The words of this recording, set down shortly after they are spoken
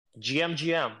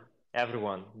GM,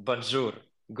 everyone. Bonjour.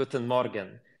 Guten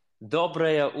Morgen.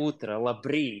 Dobrое утро.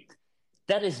 Labrit.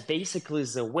 That is basically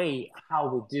the way how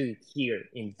we do it here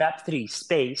in Web3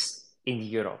 space in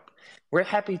Europe. We're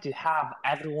happy to have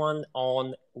everyone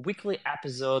on weekly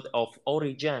episode of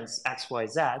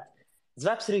OriGensXYZ, the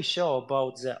Web3 show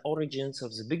about the origins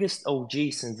of the biggest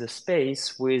OGs in the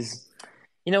space with,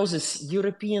 this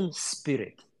European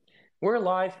spirit. We're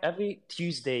live every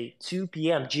Tuesday, 2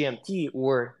 p.m. GMT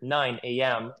or 9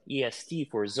 a.m. EST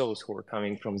for those who are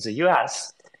coming from the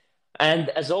US. And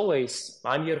as always,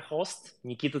 I'm your host,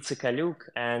 Nikita Tsikaliuk,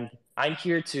 and I'm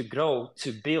here to grow,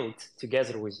 to build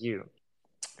together with you.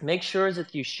 Make sure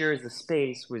that you share the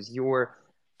space with your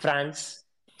friends,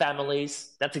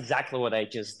 families. That's exactly what I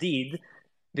just did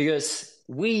because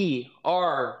we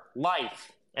are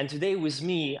live. And today with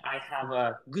me, I have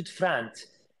a good friend,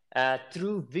 a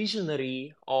true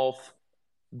visionary of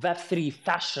Web3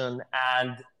 fashion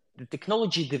and the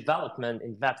technology development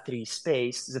in Web3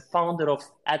 space, the founder of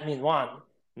Admin1,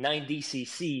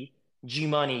 9DCC,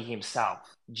 GMoney himself.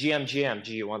 G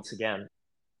once again.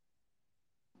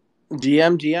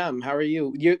 GM, how are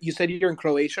you? You said you're in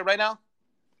Croatia right now?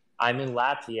 I'm in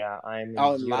Latvia. I'm in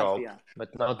Oh, in Europe, Latvia.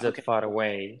 but not that Okay. far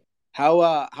away.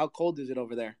 How cold is it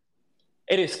over there?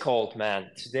 It is cold,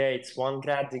 man. Today it's 1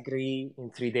 degree.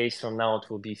 In 3 days from now it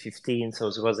will be 15. So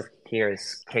the weather here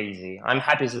is crazy. I'm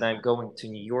happy that I'm going to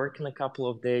New York in a couple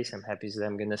of days. I'm happy that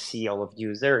I'm gonna see all of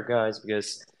you there, guys,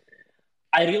 because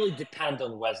I really depend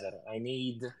on weather. I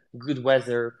need good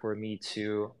weather for me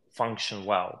to function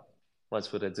well. Let's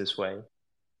put it this way.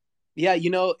 Yeah,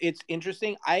 it's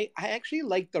interesting. I actually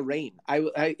like the rain.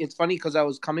 It's funny because I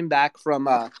was coming back from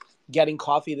getting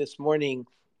coffee this morning,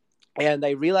 and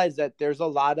I realized that there's a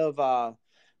lot of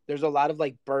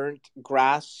like burnt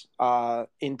grass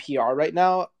in PR right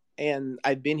now, and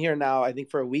I've been here now I think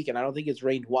for a week, and I don't think it's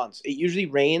rained once. It usually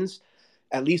rains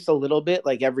at least a little bit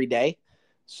like every day.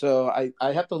 So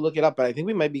I have to look it up, but I think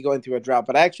we might be going through a drought.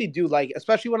 But I actually do like,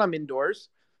 especially when I'm indoors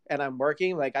and I'm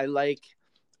working, like I like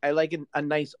a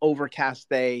nice overcast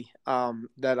day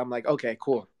that I'm like, okay,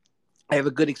 cool. I have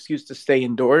a good excuse to stay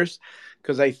indoors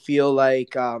because I feel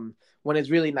like when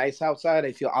it's really nice outside,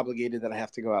 I feel obligated that I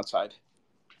have to go outside.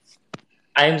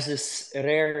 I'm this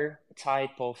rare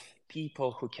type of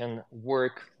people who can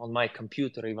work on my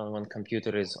computer even when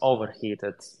computer is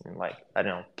overheated, like I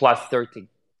don't know, plus 30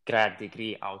 grad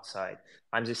degree outside.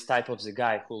 I'm this type of the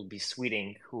guy who will be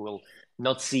sweating, who will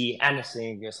not see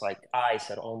anything, just like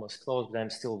eyes are almost closed, but I'm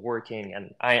still working,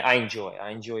 and I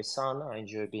enjoy sun, I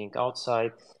enjoy being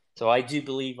outside. So I do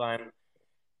believe I'm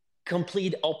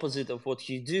complete opposite of what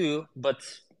you do, but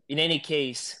in any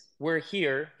case, we're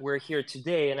here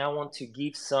today, and I want to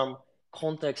give some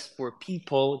context for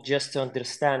people just to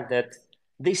understand that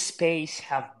this space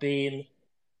have been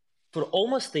for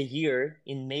almost a year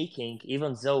in making,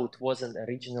 even though it wasn't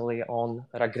originally on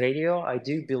Rag Radio. I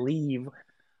do believe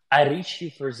I reached you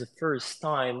for the first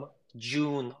time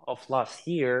June of last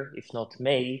year, if not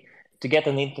May, to get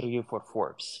an interview for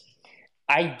Forbes.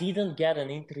 I didn't get an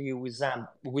interview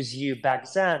with you back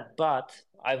then, but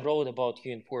I wrote about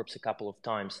you in Forbes a couple of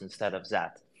times instead of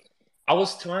that. I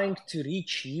was trying to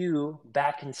reach you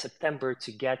back in September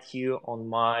to get you on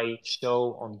my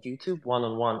show on YouTube,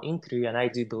 one-on-one interview, and I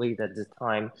do believe at the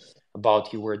time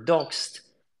about you were doxxed.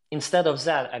 Instead of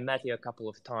that, I met you a couple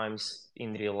of times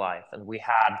in real life, and we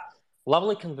had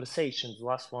lovely conversations. The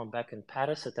last one back in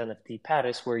Paris at NFT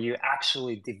Paris, where you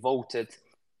actually devoted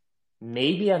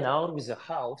maybe an hour with a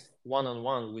half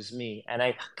one-on-one with me, and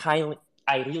I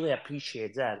really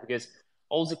appreciate that because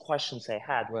all the questions I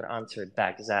had were answered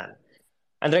back then.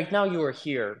 And right now you are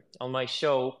here on my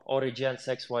show,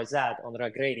 OriGensXYZ on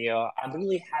Rag Radio. I'm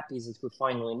really happy that we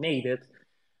finally made it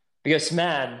because,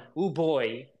 man, oh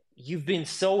boy, you've been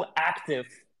so active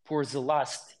for the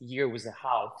last year with a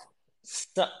half.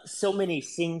 So many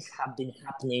things have been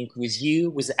happening with you,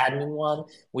 with Admin1,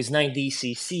 with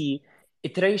 9DCC.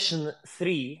 Iteration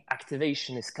 3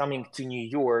 activation is coming to New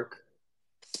York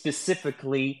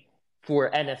specifically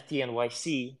for NFT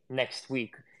NYC next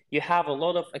week. You have a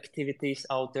lot of activities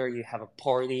out there. You have a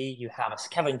party, you have a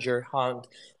scavenger hunt.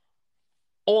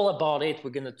 All about it,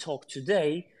 we're going to talk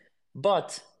today.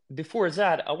 But before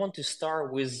that, I want to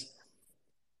start with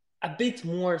a bit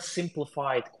more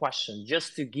simplified question,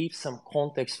 just to give some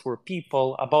context for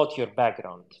people about your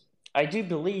background. I do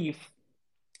believe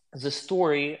the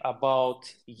story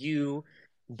about you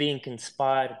being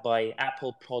inspired by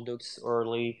Apple products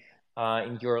early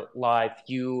in your life,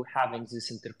 you having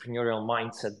this entrepreneurial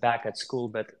mindset back at school,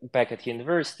 but back at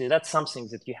university, that's something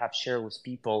that you have shared with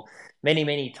people many,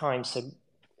 many times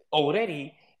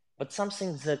already. but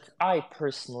something that I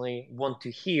personally want to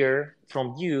hear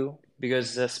from you,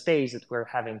 because the space that we're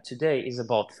having today is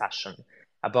about fashion,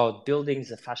 about building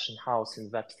the fashion house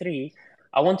in Web3.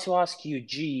 I want to ask you,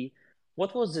 G,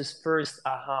 what was this first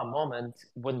aha moment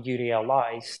when you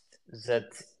realized that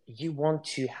you want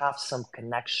to have some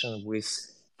connection with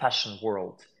fashion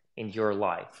world in your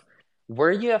life?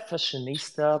 Were you a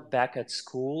fashionista back at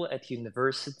school, at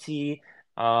university?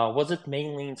 Was it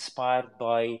mainly inspired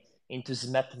by into the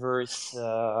metaverse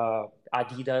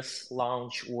Adidas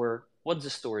launch, or what's the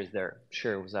story there?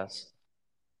 Share with us.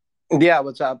 Yeah,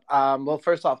 what's up? Well,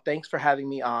 first off, thanks for having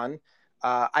me on.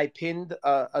 I pinned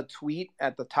a tweet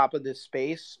at the top of this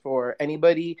space for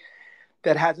anybody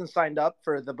that hasn't signed up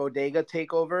for the Bodega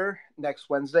Takeover next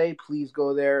Wednesday. Please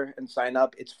go there and sign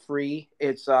up. It's free.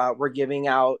 It's we're giving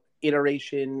out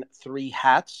iteration 3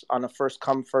 hats on a first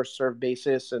come first serve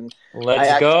basis, and I Let's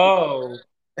actually go.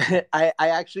 I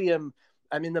actually am.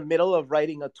 I'm in the middle of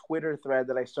writing a Twitter thread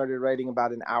that I started writing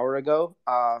about an hour ago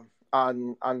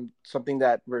on something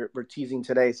that we're teasing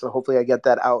today. So hopefully I get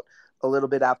that out a little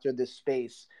bit after this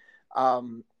space.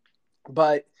 Um,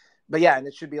 but but yeah, and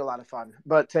it should be a lot of fun.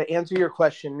 But to answer your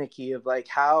question, Nikki, of like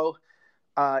how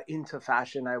into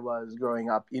fashion I was growing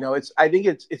up, it's I think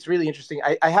it's really interesting.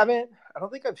 I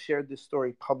don't think I've shared this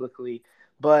story publicly,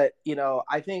 but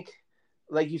I think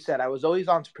like you said, I was always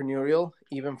entrepreneurial,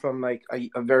 even from like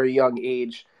a very young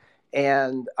age.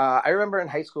 And I remember in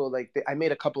high school, like I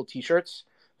made a couple T-shirts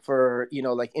for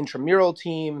like intramural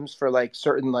teams, for like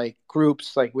certain like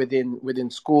groups like within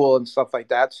school and stuff like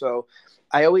that. So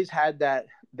I always had that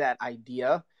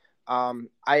idea.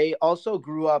 I also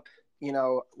grew up,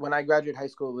 when I graduated high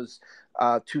school, it was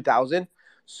 2000.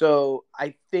 So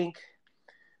I think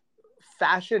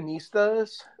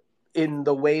fashionistas in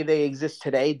the way they exist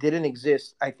today didn't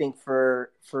exist, I think, for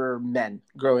men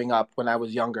growing up when I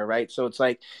was younger, right? So it's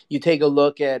like you take a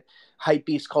look at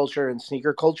hypebeast culture and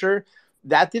sneaker culture,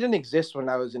 that didn't exist when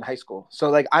I was in high school. So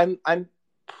like I'm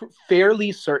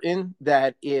fairly certain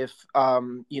that if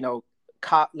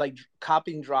like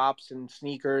copying drops and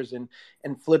sneakers and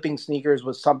flipping sneakers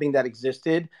was something that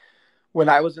existed when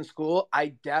I was in school,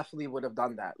 I definitely would have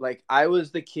done that. Like I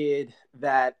was the kid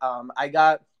that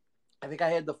I think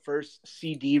I had the first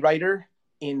CD writer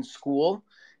in school,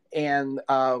 and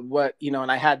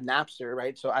and I had Napster,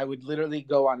 right? So I would literally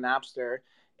go on Napster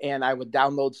and I would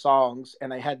download songs,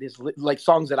 and I had this like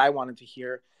songs that I wanted to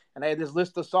hear, and I had this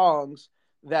list of songs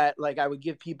that like I would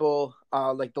give people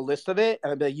like the list of it,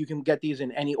 and I'd be like, you can get these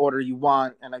in any order you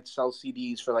want, and I'd sell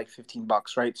CDs for like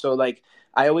 $15, right? So like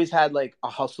I always had like a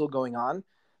hustle going on,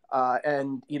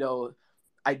 and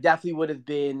I definitely would have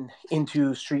been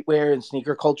into streetwear and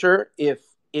sneaker culture if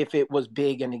it was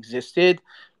big and existed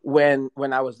when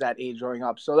I was that age growing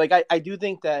up. So like I do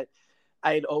think that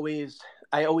I always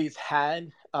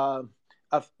had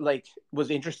like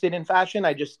was interested in fashion.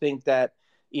 I just think that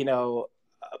you know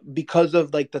because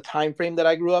of like the time frame that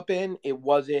I grew up in, it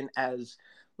wasn't as,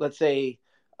 let's say,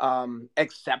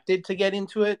 accepted to get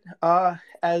into it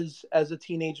as a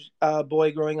teenage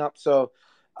boy growing up. So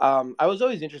I was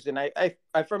always interested. And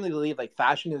I firmly believe like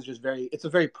fashion is just it's a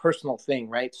very personal thing,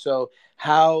 right? So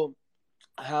how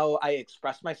I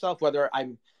express myself, whether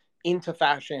I'm into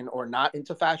fashion or not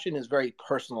into fashion, is very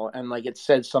personal, and like it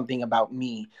says something about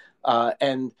me.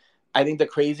 And I think the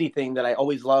crazy thing that I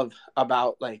always love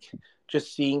about like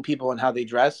just seeing people and how they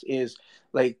dress is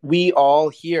like we all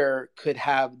here could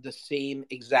have the same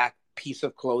exact piece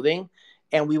of clothing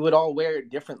and we would all wear it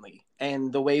differently.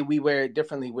 And the way we wear it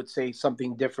differently would say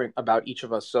something different about each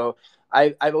of us. So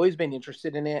I've always been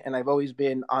interested in it, and I've always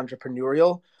been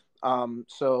entrepreneurial.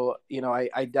 So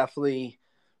I definitely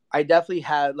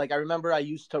had like I remember I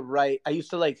used to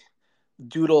like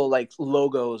doodle like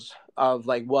logos of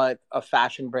like what a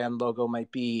fashion brand logo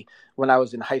might be when I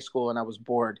was in high school and I was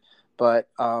bored. But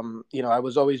I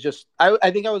was always just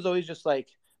I think I was always just like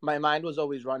my mind was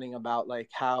always running about like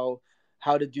how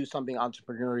to do something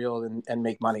entrepreneurial and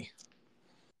make money.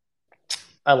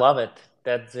 I love it.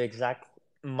 That's the exact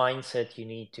mindset you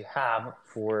need to have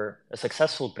for a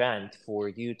successful brand, for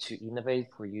you to innovate,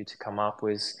 for you to come up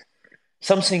with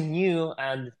something new.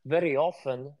 And very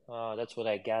often, that's what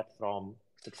I get from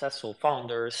successful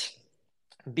founders.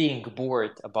 Being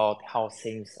bored about how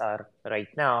things are right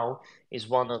now is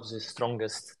one of the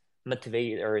strongest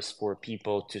motivators for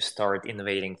people to start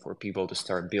innovating, for people to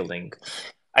start building.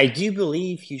 I do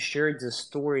believe you shared the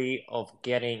story of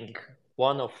getting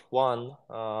one-of-one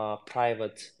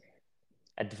private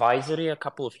advisory a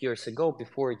couple of years ago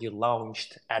before you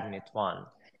launched Admit One.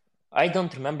 I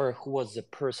don't remember who was the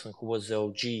person who was the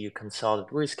OG you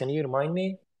consulted with. Can you remind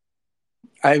me?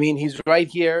 I mean, he's right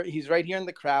here. He's right here in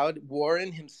the crowd.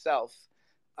 Warren himself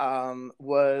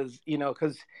was,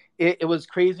 because it was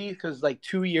crazy because like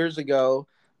 2 years ago,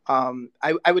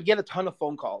 I would get a ton of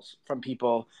phone calls from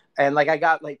people. And like I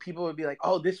got like people would be like,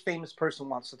 oh, this famous person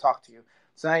wants to talk to you.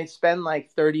 So I spend like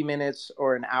 30 minutes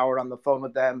or an hour on the phone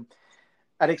with them.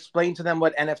 I'd explain to them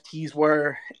what NFTs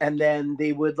were, and then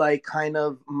they would like kind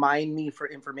of mine me for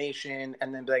information,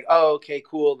 and then be like, "Oh, okay,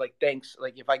 cool. Like, thanks.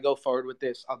 Like, if I go forward with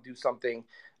this, I'll do something.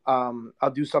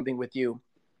 I'll do something with you."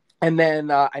 And then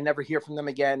I never hear from them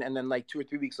again. And then like 2 or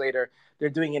 3 weeks later, they're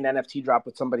doing an NFT drop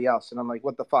with somebody else, and I'm like,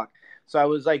 "What the fuck?" So I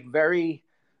was like very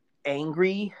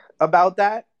angry about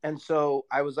that. And so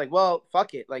I was like, well,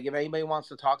 fuck it. Like if anybody wants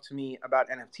to talk to me about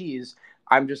NFTs,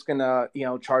 I'm just gonna,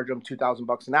 charge them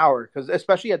 $2,000 an hour. Cause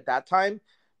especially at that time,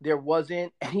 there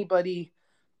wasn't anybody,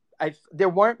 there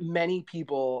weren't many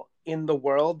people in the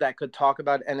world that could talk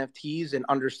about NFTs and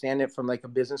understand it from like a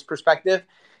business perspective.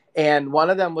 And one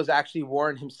of them was actually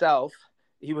Warren himself.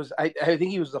 I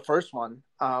think he was the first one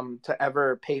to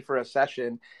ever pay for a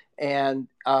session. And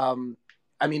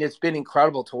I mean, it's been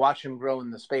incredible to watch him grow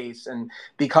in the space and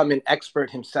become an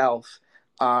expert himself.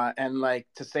 And like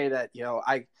to say that,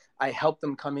 I helped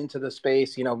them come into the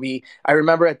space. I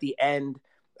remember at the end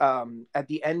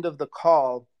of the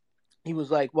call, he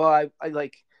was like, well,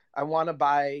 I want to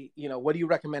buy, what do you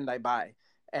recommend I buy?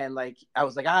 And like, I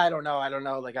was like, I don't know.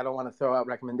 Like, I don't want to throw out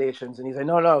recommendations. And he's like,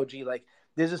 no, G, like,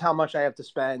 this is how much I have to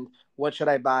spend. What should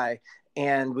I buy?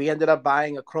 And we ended up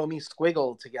buying a Chromie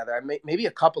Squiggle together, maybe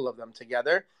a couple of them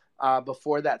together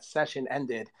before that session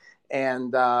ended.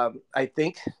 And I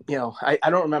think, I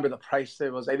don't remember the price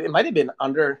it was. It might have been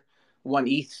under 1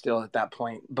 ETH still at that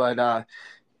point. But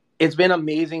it's been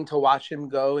amazing to watch him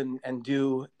go and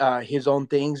do his own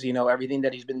things, everything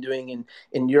that he's been doing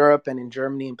in Europe and in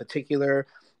Germany in particular,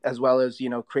 as well as,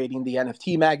 creating the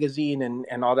NFT magazine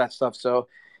and all that stuff. So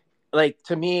like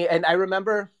to me, and I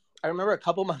remember a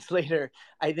couple months later,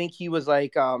 I think he was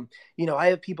like, I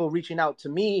have people reaching out to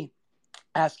me,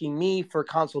 asking me for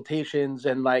consultations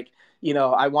and like,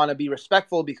 I want to be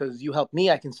respectful because you helped me.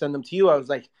 I can send them to you. I was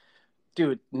like,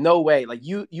 dude, no way. Like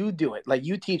you do it. Like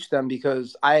you teach them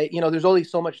because there's only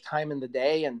so much time in the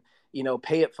day and,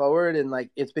 pay it forward. And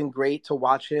like, it's been great to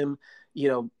watch him, you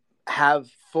know, have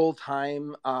full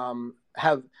time,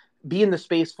 have be in the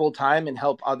space full time and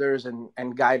help others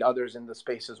and guide others in the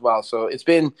space as well. So it's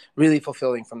been really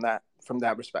fulfilling from that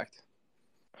respect.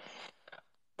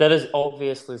 That is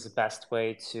obviously the best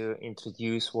way to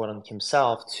introduce Warren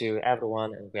himself to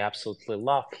everyone, and we absolutely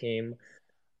love him.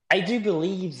 I do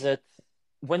believe that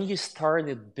when you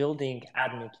started building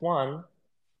Admit One,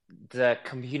 the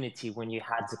community, when you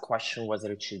had the question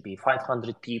whether it should be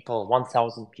 500 people,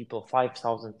 1,000 people,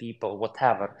 5,000 people,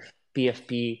 whatever,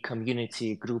 PFP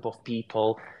community group of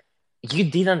people, you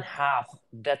didn't have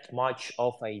that much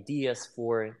of ideas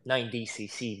for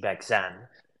 9DCC back then,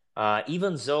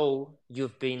 even though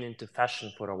you've been into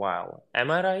fashion for a while.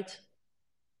 Am I right?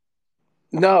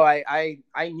 No, I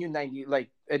knew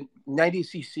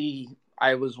 90cc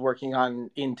I was working on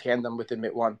in tandem with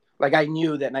Admit One. Like I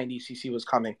knew that 90cc was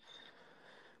coming.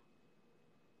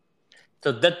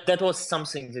 So that was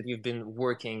something that you've been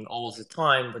working all the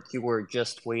time, but you were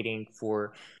just waiting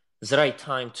for the right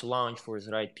time to launch, for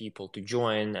the right people to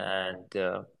join, and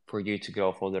for you to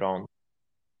go further on.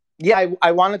 Yeah,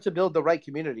 I wanted to build the right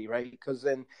community, right? Because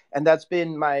then, and that's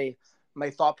been my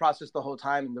thought process the whole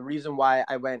time. And the reason why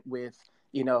I went with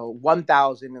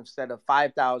 1,000 instead of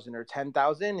 5,000 or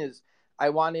 10,000 is I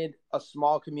wanted a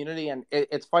small community. And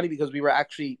it's funny because we were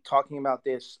actually talking about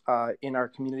this in our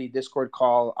community Discord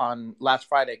call on last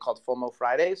Friday called FOMO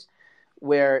Fridays,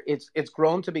 where it's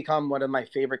grown to become one of my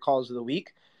favorite calls of the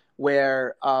week.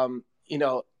 Where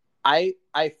I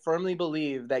firmly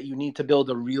believe that you need to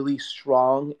build a really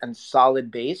strong and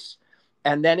solid base,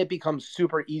 and then it becomes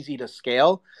super easy to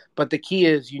scale. But the key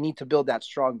is you need to build that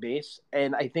strong base.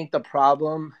 And I think the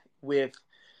problem with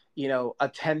a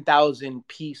 10,000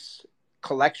 piece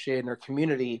collection or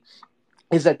community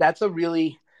is that that's a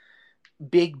really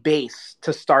big base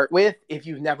to start with if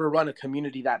you've never run a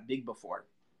community that big before.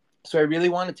 So I really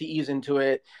wanted to ease into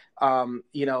it.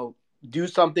 Do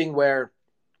something where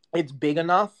it's big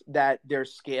enough that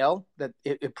there's scale, that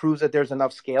it proves that there's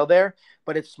enough scale there,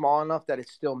 but it's small enough that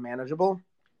it's still manageable.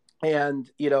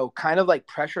 And, kind of like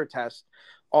pressure test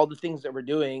all the things that we're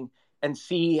doing and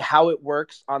see how it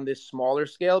works on this smaller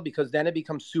scale, because then it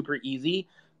becomes super easy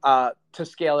to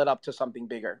scale it up to something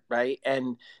bigger. Right.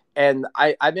 And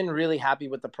I've been really happy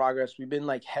with the progress. We've been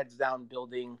like heads down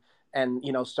building and,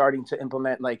 starting to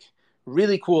implement like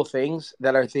really cool things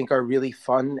that I think are really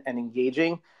fun and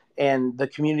engaging. and the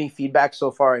community feedback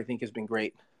so far, I think, has been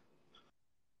great.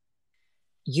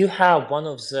 You have one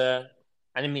of the,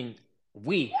 I mean,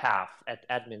 we have at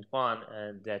Admin One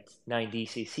and at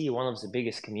 9DCC one of the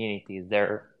biggest communities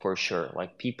there for sure.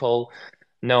 Like people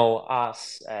know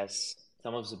us as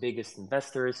some of the biggest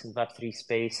investors in Web3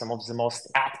 space, some of the most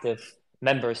active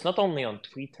members, not only on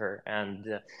Twitter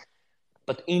and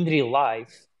but in real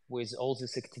life with all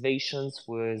these activations,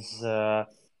 with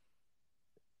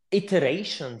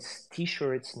iterations,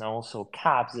 t-shirts, and also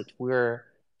caps that we're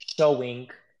showing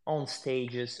on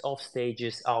stages, off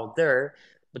stages out there.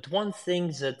 But one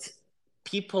thing that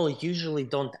people usually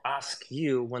don't ask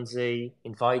you when they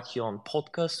invite you on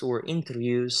podcasts or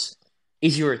interviews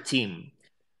is your team.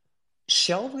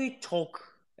 Shall we talk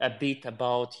a bit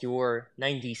about your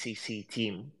 9DCC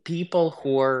team? People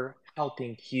who are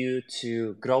helping you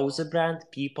to grow the brand,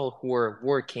 people who are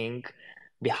working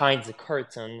behind the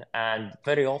curtain, and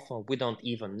very often we don't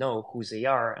even know who they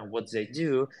are and what they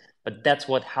do, but that's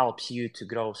what helps you to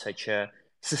grow such a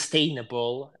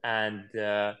sustainable and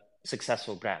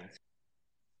successful brand.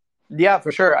 Yeah,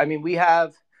 for sure. I mean, we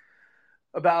have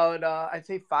about I'd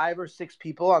say 5 or 6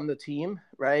 people on the team,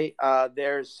 right?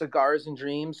 There's Cigars and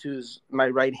Dreams, who's my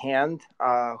right hand,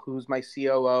 who's my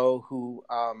COO, who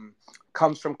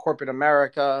comes from corporate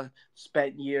America,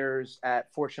 spent years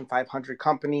at Fortune 500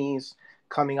 companies,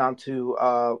 coming onto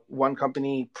one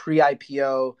company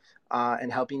pre-IPO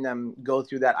and helping them go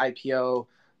through that IPO,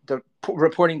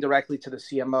 reporting directly to the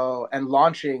CMO and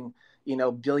launching,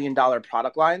 billion-dollar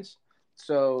product lines.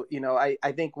 So,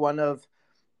 I think one of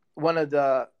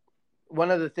the one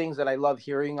of the things that I love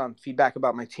hearing on feedback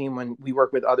about my team when we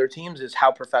work with other teams is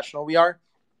how professional we are,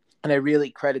 and I really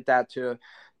credit that to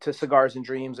Cigars and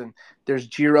Dreams. And there's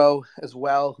Jiro as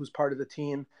well, who's part of the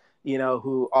team,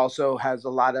 who also has a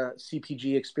lot of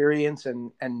CPG experience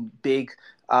and big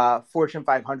Fortune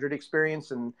 500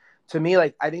 experience. And to me,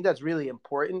 like, I think that's really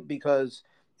important because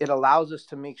it allows us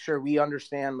to make sure we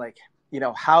understand, like,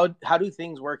 how do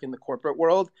things work in the corporate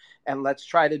world, and let's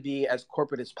try to be as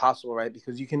corporate as possible, right?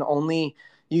 Because you can only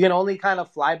kind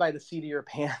of fly by the seat of your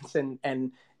pants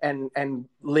and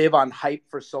live on hype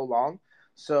for so long.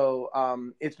 So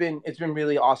it's been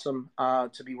really awesome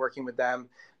to be working with them.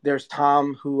 There's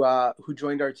Tom, who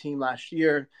joined our team last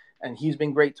year, and he's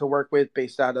been great to work with,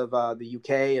 based out of the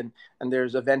UK. And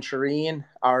there's Aventurine,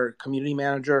 our community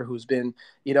manager, who's been,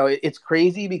 it's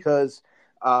crazy because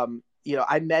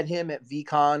I met him at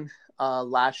VCon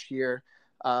last year,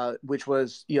 which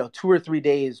was 2 or 3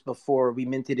 days before we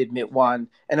minted Admit One,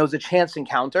 and it was a chance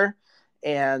encounter.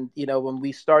 And when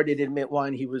we started Admit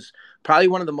One, he was probably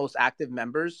one of the most active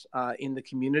members in the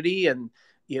community, and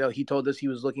he told us he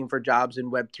was looking for jobs in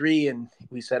Web3, and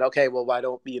we said, okay, well, why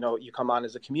don't you come on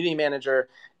as a community manager?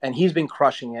 And he's been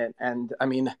crushing it. And I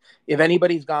mean, if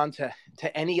anybody's gone to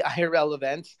any IRL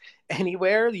events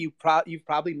anywhere, you've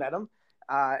probably met him.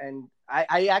 And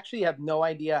I actually have no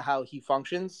idea how he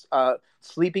functions,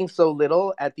 sleeping so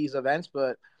little at these events,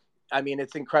 but I mean,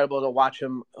 it's incredible to watch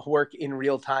him work in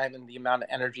real time and the amount of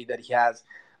energy that he has.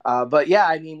 But yeah,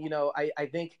 I mean, I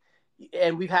think,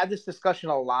 and we've had this discussion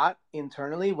a lot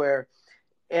internally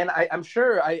and I'm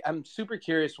sure I'm super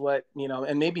curious what,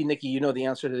 and maybe Nikki, the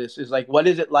answer to this is like, what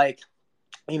is it like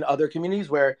in other communities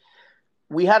where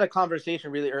we had a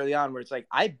conversation really early on where it's like,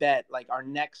 I bet like our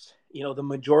next, the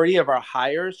majority of our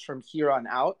hires from here on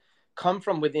out come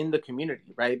from within the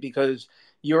community, right? Because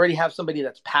you already have somebody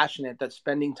that's passionate, that's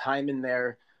spending time in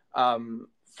there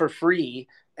for free.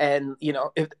 And,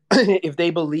 if, if they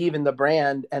believe in the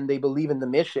brand and they believe in the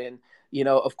mission,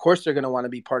 of course they're going to want to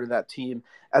be part of that team,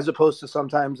 as opposed to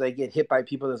sometimes I get hit by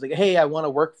people that's like, hey, I want to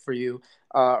work for you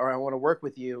or I want to work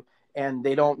with you. And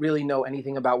they don't really know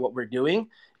anything about what we're doing.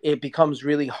 It becomes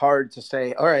really hard to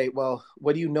say, all right, well,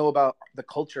 what do you know about the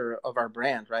culture of our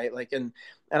brand, right? Like, and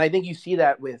I think you see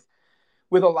that with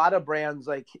a lot of brands,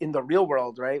 like in the real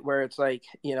world, right? Where it's like,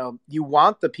 you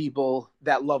want the people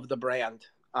that love the brand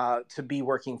to be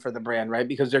working for the brand, right?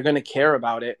 Because they're going to care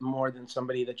about it more than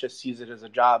somebody that just sees it as a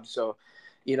job. So,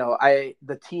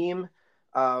 the team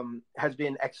has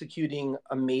been executing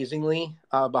amazingly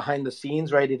behind the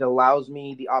scenes, right? It allows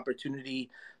me the opportunity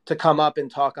to come up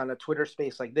and talk on a Twitter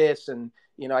space like this. And,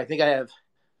 I think I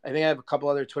have a couple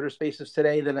other Twitter spaces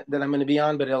today that I'm going to be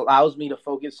on, but it allows me to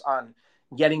focus on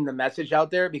getting the message out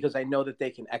there because I know that they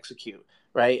can execute,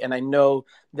 right? And I know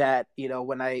that,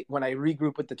 when I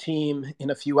regroup with the team in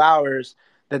a few hours,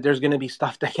 that there's going to be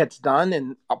stuff that gets done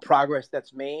and a progress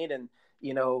that's made, and,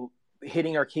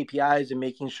 hitting our KPIs and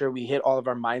making sure we hit all of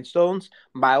our milestones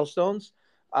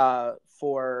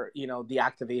for, the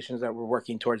activations that we're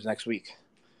working towards next week.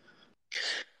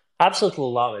 Absolutely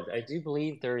love it. I do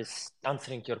believe there is,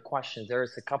 answering your question, there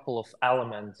is a couple of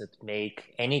elements that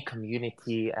make any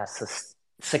community a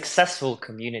successful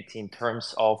community in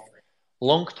terms of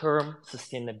long-term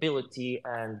sustainability.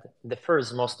 And the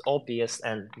first, most obvious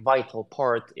and vital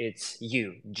part, it's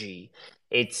you, G.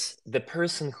 It's the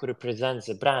person who represents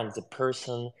the brand, the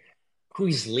person who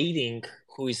is leading,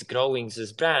 who is growing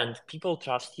this brand. People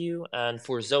trust you, and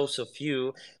for those of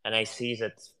you, and I see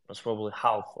that most probably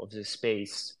half of this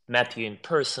space met you in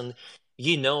person,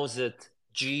 you know that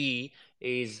G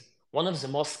is one of the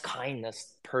most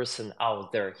kindest person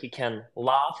out there. He can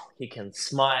laugh, he can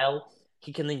smile,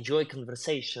 he can enjoy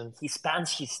conversation. He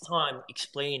spends his time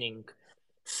explaining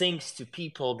things to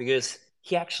people because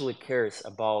he actually cares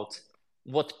about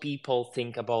what people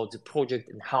think about the project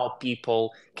and how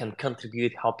people can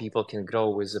contribute, how people can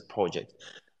grow with the project.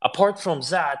 Apart from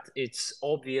that, it's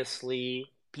obviously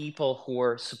people who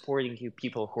are supporting you,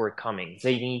 people who are coming.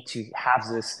 They need to have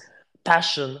this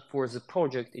passion for the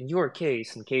project. In your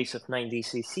case, in case of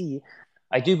 9DCC,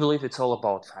 I do believe it's all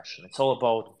about fashion. It's all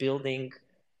about building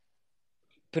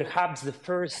perhaps the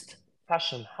first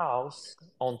fashion house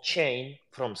on chain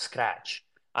from scratch,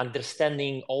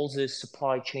 understanding all the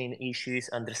supply chain issues,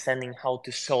 understanding how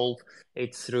to solve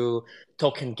it through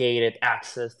token gated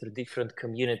access through different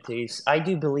communities. I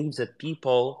do believe that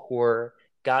people who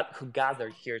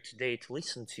gathered here today to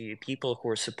listen to you, people who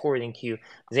are supporting you,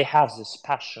 they have this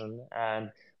passion,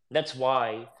 and that's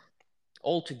why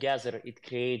altogether it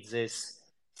creates this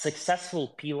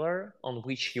successful pillar on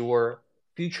which your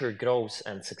future growth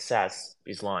and success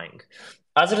is lying.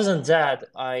 Other than that,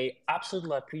 I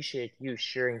absolutely appreciate you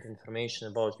sharing information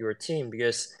about your team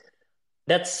because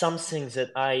that's something that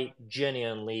I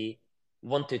genuinely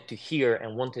wanted to hear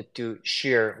and wanted to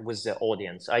share with the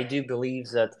audience. I do believe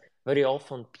that very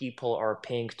often people are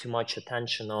paying too much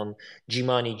attention on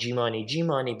GMoney, GMoney,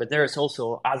 GMoney, but there's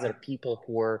also other people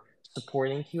who are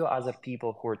supporting you, other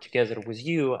people who are together with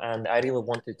you, and I really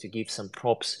wanted to give some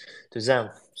props to them.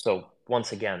 So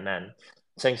once again, man,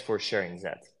 thanks for sharing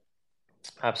that.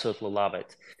 Absolutely love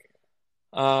it.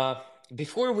 Uh,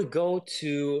 Before we go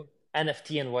to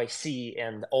NFT NYC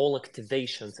and all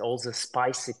activations, all the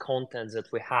spicy content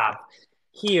that we have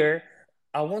here,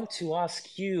 I want to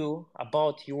ask you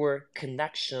about your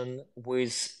connection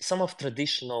with some of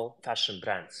traditional fashion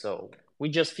brands. So we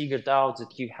just figured out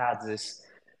that you had this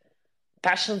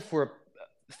passion for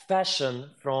fashion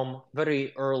from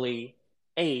very early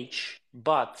age,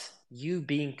 but you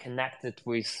being connected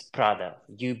with Prada,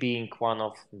 you being one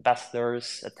of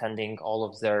ambassadors, attending all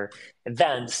of their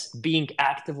events, being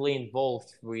actively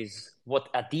involved with what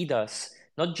Adidas,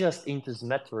 not just into the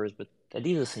metaverse, but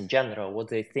Adidas in general, what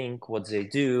they think, what they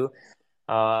do.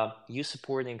 You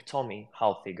supporting Tommy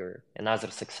Hilfiger, another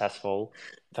successful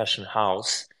fashion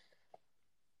house.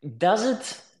 Does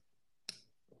it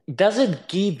does it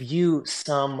give you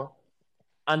some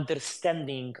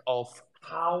understanding of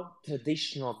how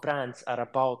traditional brands are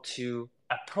about to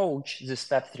approach this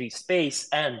Web3 space,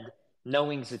 and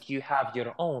knowing that you have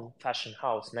your own fashion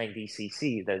house,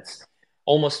 9DCC, that's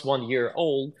almost 1 year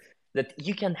old, that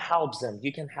you can help them,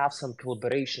 you can have some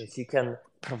collaborations, you can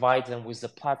provide them with the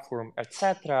platform,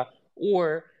 etc.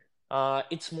 Or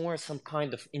it's more some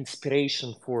kind of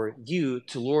inspiration for you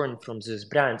to learn from these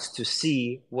brands, to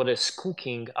see what is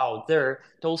cooking out there,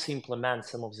 to also implement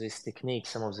some of these techniques,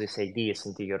 some of these ideas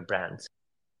into your brands.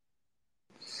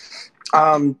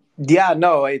 Yeah,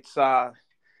 no, it's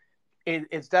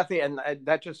definitely, and I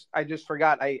just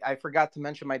forgot, I forgot to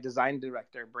mention my design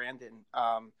director, Brandon,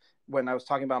 when I was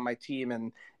talking about my team,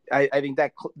 and I think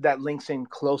that links in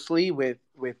closely with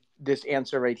this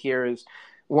answer right here. Is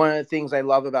one of the things I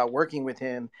love about working with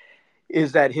him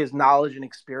is that his knowledge and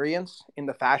experience in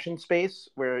the fashion space,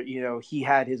 where he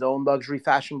had his own luxury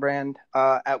fashion brand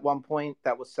at one point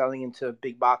that was selling into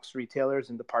big box retailers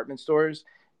and department stores,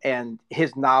 and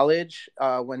his knowledge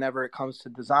whenever it comes to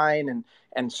design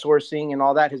and sourcing and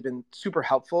all that has been super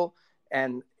helpful,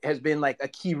 and has been like a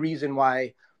key reason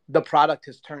why the product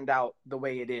has turned out the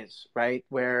way it is, right?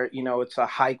 Where it's a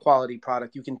high quality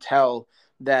product. You can tell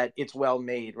that it's well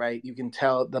made, right? You can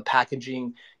tell the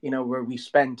packaging, where we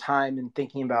spend time in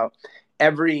thinking about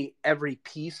every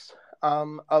piece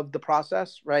of the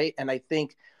process, right? And I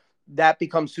think that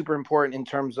becomes super important in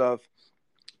terms of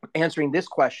answering this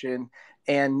question,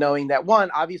 and knowing that,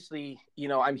 one, obviously,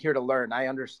 I'm here to learn. I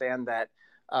understand that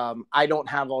I don't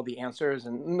have all the answers,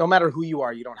 and no matter who you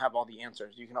are, you don't have all the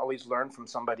answers. You can always learn from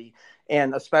somebody,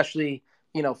 and especially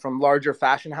from larger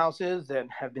fashion houses that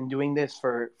have been doing this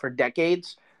for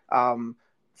decades.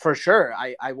 For sure,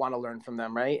 I want to learn from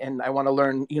them, right? And I want to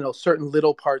learn certain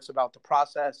little parts about the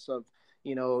process of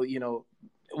you know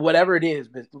whatever it is,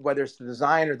 whether it's the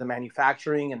design or the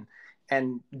manufacturing,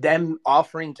 and them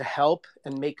offering to help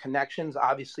and make connections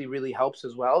obviously really helps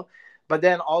as well. But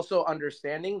then also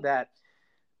understanding that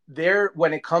they're,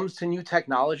 when it comes to new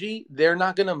technology, they're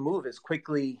not going to move as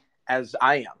quickly as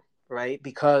I am, right?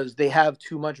 Because they have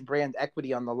too much brand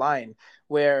equity on the line,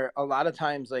 where a lot of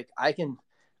times like I can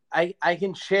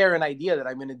share an idea that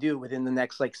I'm going to do within the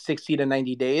next like 60 to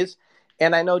 90 days,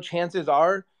 and I know chances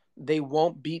are they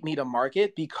won't beat me to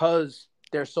market because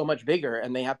they're so much bigger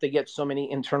and they have to get so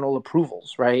many internal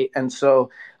approvals, right? And so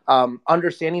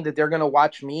understanding that they're going to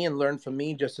watch me and learn from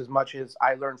me just as much as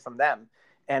I learn from them.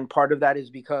 And part of that is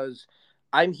because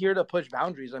I'm here to push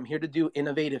boundaries. I'm here to do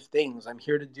innovative things. I'm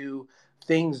here to do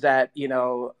things that, you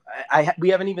know, we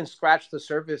haven't even scratched the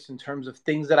surface in terms of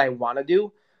things that I want to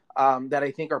do, that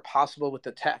I think are possible with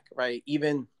the tech, right?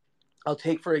 Even I'll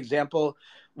take, for example,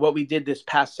 what we did this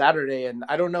past Saturday. And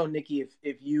I don't know, Nikki,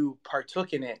 if you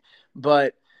partook in it,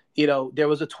 but, you know, there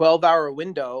was a 12-hour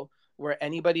window where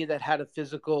anybody that had a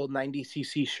physical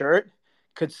 90cc shirt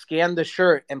could scan the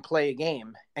shirt and play a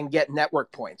game and get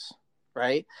network points,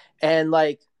 right? And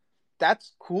like,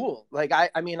 that's cool. Like,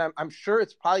 I mean, I'm sure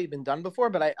it's probably been done before,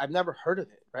 but I've never heard of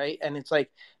it, right? And it's like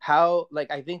how,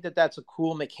 like, I think that that's a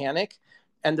cool mechanic,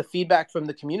 and the feedback from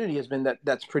the community has been that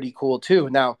that's pretty cool too.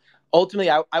 Now, ultimately,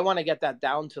 I want to get that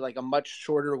down to like a much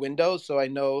shorter window. So I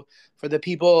know for the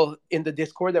people in the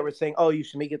Discord that were saying, oh, you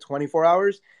should make it 24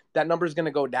 hours, that number is going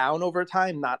to go down over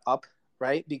time, not up,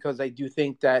 right? Because I do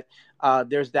think that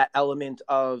there's that element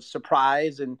of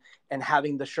surprise and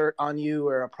having the shirt on you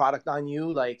or a product on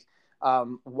you, like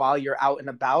while you're out and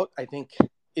about. I think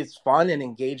it's fun and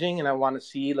engaging, and I want to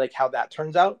see like how that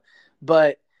turns out.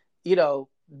 But you know,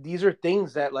 these are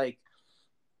things that like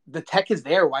the tech is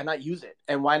there, why not use it,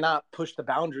 and why not push the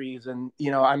boundaries? And you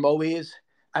know, I'm always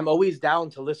down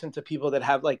to listen to people that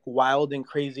have like wild and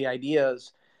crazy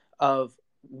ideas of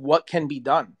what can be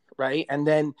done, right? And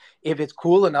then if it's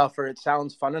cool enough or it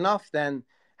sounds fun enough, then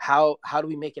how do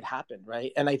we make it happen,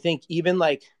 right? And I think even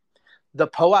like the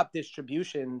POAP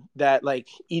distribution that like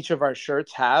each of our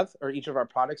shirts have or each of our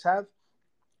products have,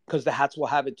 because the hats will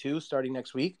have it too starting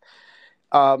next week.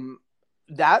 um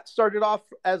that started off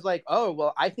as like, oh,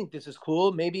 well, I think this is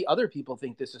cool, maybe other people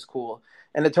think this is cool,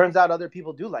 and it turns out other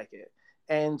people do like it.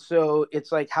 And so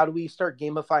it's like, how do we start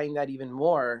gamifying that even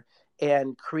more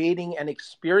and creating an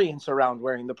experience around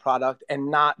wearing the product,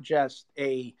 and not just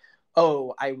a,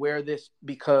 oh, I wear this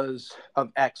because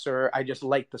of X, or I just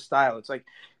like the style. It's like,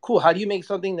 cool, how do you make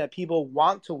something that people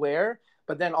want to wear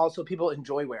but then also people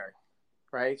enjoy wearing,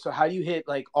 right? So how do you hit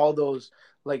like all those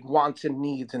like wants and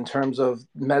needs in terms of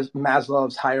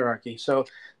Maslow's hierarchy? So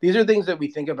these are things that we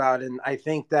think about, and I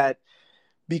think that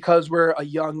because we're a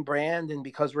young brand and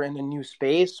because we're in a new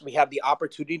space, we have the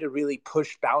opportunity to really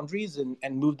push boundaries and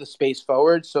move the space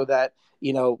forward, so that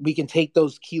you know we can take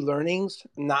those key learnings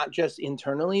not just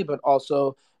internally but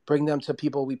also bring them to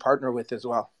people we partner with as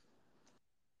well.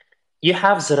 You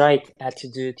have the right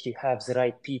attitude, you have the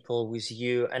right people with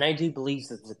you, and I do believe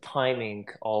that the timing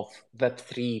of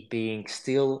Web3 being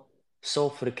still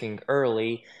so freaking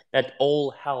early, that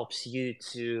all helps you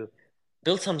to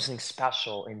build something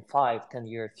special in 5, 10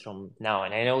 years from now.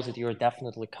 And I know that you're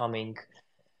definitely coming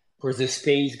for this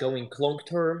space going long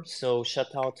term. So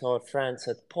shout out to our friends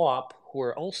at POP who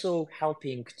are also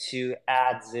helping to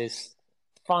add this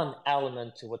fun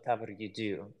element to whatever you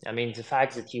do. I mean, the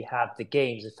fact that you have the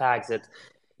games, the fact that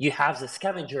you have the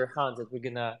scavenger hunt that we're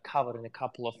gonna cover in a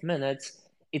couple of minutes,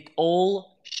 it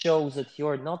all shows that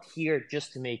you're not here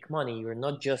just to make money. You're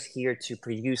not just here to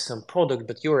produce some product,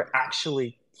 but you're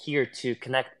actually here to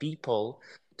connect people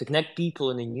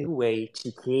in a new way,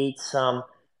 to create some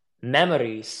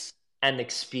memories and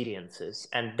experiences.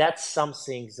 And that's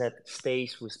something that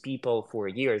stays with people for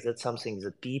years. That's something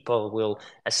that people will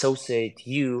associate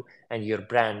you and your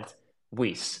brand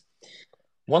with.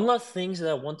 One last thing that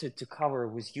I wanted to cover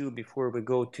with you before we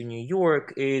go to New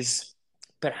York is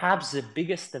perhaps the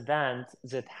biggest event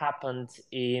that happened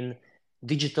in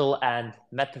digital and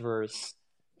metaverse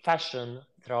fashion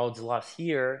throughout the last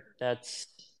year.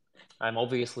 I'm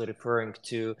obviously referring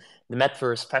to the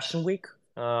Metaverse Fashion Week,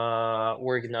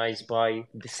 organized by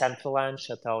Decentraland.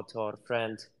 Shout out to our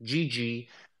friend Gigi,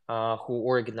 who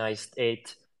organized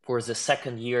it for the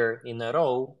second year in a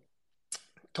row.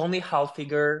 Tommy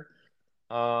Hilfiger,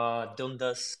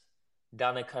 Dundas,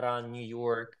 Dana Karan, New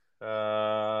York,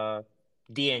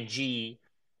 DNG.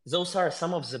 Those are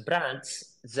some of the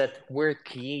brands that were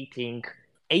creating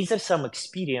either some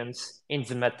experience in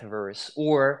the metaverse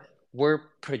or were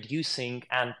producing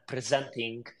and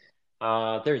presenting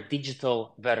they're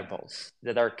digital wearables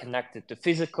that are connected to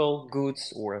physical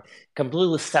goods or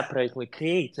completely separately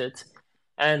created.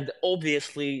 And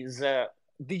obviously, the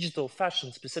digital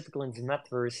fashion, specifically in the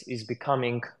metaverse, is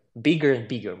becoming bigger and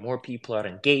bigger. More people are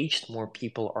engaged, more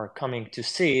people are coming to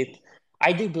see it.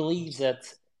 I do believe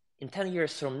that in 10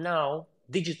 years from now,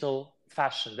 digital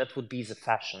fashion, that would be the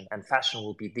fashion, and fashion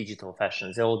will be digital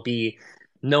fashion. There will be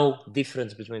no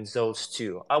difference between those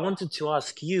two. I wanted to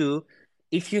ask you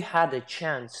if you had a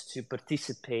chance to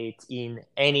participate in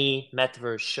any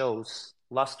metaverse shows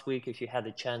last week, if you had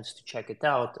a chance to check it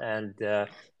out, and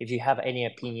if you have any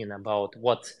opinion about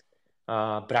what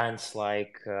brands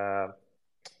like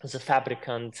The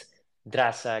Fabricant,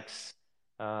 DressX,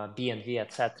 B&V,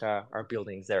 etc., are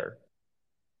building there.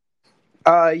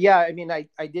 Yeah, I mean,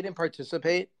 I didn't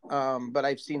participate, but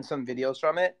I've seen some videos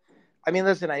from it. I mean,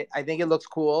 listen, I think it looks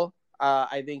cool.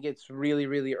 I think it's really,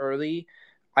 really early.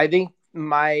 I think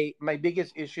my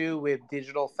biggest issue with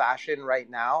digital fashion right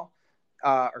now,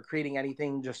 or creating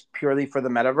anything just purely for the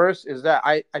metaverse, is that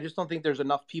I just don't think there's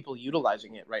enough people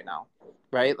utilizing it right now,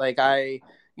 right? Like I've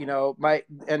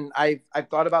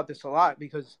thought about this a lot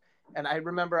because, and I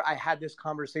remember I had this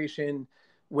conversation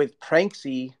with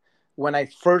Pranksy when I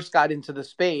first got into the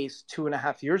space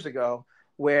 2.5 years ago,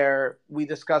 where we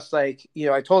discussed, like,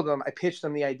 I told them, I pitched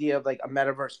them the idea of like a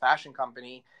metaverse fashion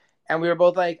company. And we were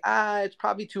both like, it's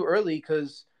probably too early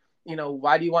because,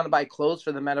 why do you want to buy clothes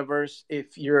for the metaverse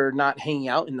if you're not hanging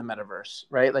out in the metaverse?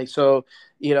 Right. Like, so,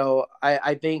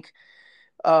 I think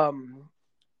um,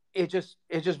 it's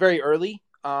just very early.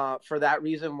 For that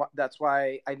reason, that's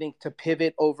why I think to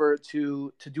pivot over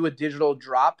to do a digital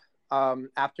drop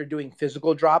after doing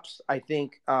physical drops, I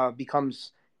think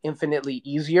becomes infinitely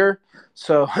easier.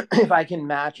 So if I can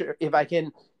match, if I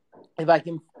can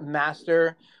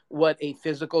master what a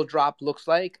physical drop looks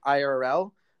like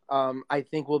IRL, I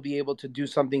think we'll be able to do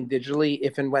something digitally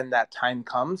if and when that time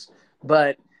comes.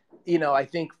 But I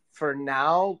think for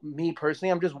now, me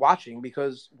personally, I'm just watching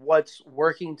because what's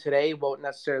working today won't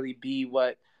necessarily be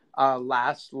what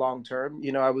lasts long term.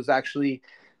 I was actually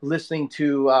listening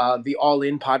to the All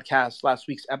In podcast last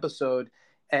week's episode,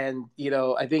 and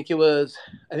I think it was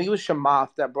Shamath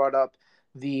that brought up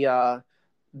the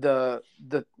the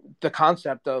the the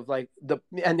concept of like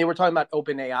and they were talking about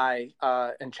OpenAI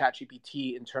and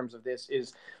ChatGPT in terms of this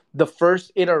is the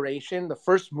first iteration, the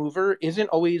first mover isn't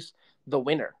always the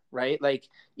winner, right? Like,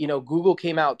 Google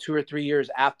came out 2 or 3 years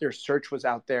after search was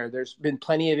out there. There's been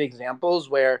plenty of examples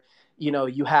where,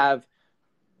 you have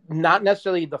not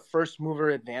necessarily the first mover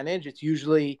advantage. It's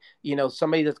usually,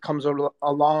 somebody that comes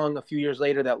along a few years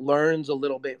later that learns a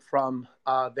little bit from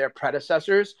their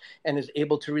predecessors and is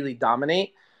able to really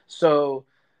dominate. So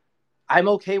I'm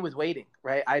okay with waiting,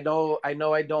 right? I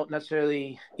don't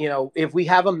necessarily, if we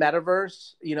have a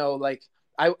metaverse, like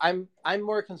I'm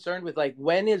more concerned with like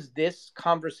when is this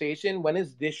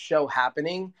show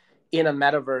happening in a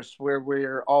metaverse where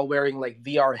we're all wearing like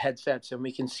VR headsets and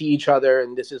we can see each other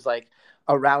and this is like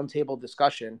a roundtable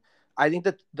discussion. I think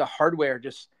that the hardware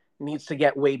just needs to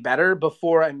get way better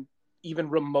before I'm even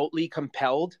remotely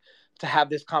compelled to have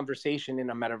this conversation in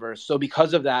a metaverse. So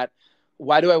because of that,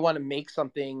 why do I want to make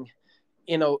something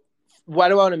you know, why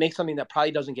do I want to make something that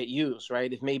probably doesn't get used,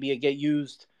 right? If maybe it get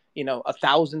used,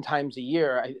 1,000 times a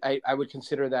year, I would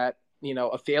consider that,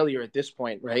 a failure at this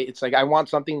point, right? It's like I want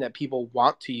something that people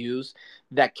want to use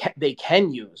that they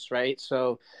can use, right?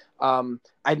 So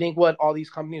I think what all these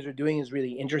companies are doing is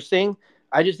really interesting.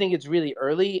 I just think it's really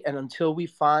early, and until we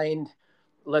find,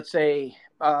 let's say,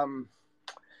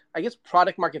 I guess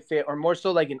product market fit, or more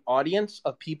so like an audience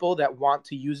of people that want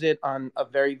to use it on a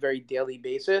very, very daily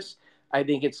basis, I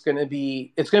think it's gonna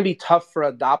be tough for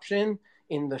adoption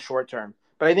in the short term.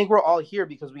 But I think we're all here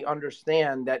because we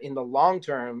understand that in the long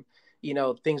term,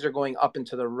 things are going up and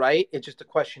to the right. It's just the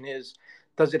question is,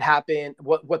 does it happen?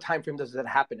 What time frame does it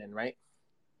happen in, right?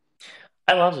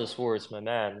 I love those words, my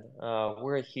man.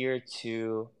 We're here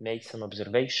to make some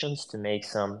observations, to make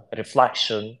some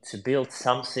reflection, to build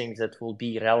something that will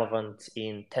be relevant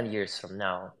in 10 years from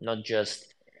now, not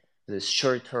just this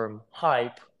short-term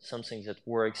hype, something that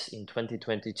works in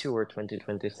 2022 or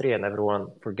 2023 and everyone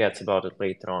forgets about it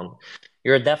later on.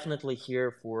 You're definitely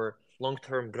here for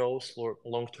long-term growth, for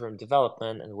long-term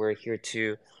development, and we're here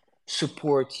to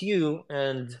support you.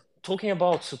 And talking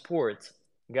about support,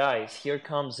 guys, here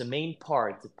comes the main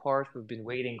part, the part we've been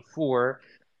waiting for.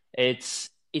 It's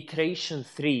iteration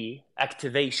 3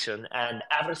 activation and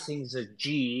everything that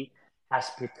G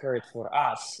has prepared for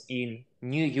us in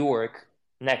New York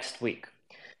next week.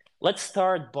 Let's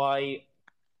start by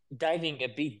diving a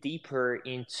bit deeper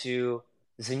into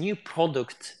the new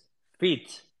product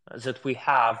fit that we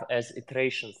have as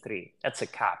iteration 3. That's a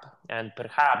cap. And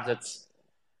perhaps that's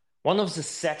one of the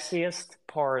sexiest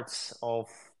parts of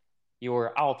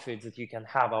your outfit that you can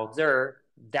have out there,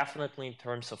 definitely in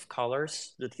terms of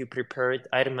colors that you prepared.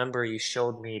 I remember you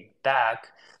showed me back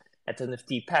at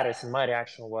NFT Paris, and my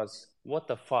reaction was, what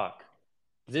the fuck?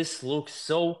 This looks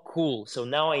so cool. So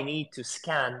now I need to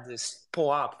scan this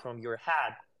pop-up from your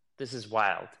hat. This is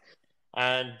wild.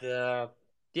 And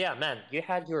yeah, man, you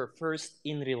had your first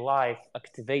in real life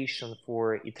activation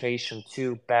for iteration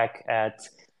 2 back at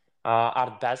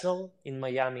Art Basel in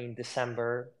Miami in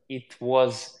December. It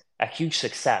was a huge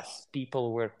success.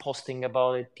 People were posting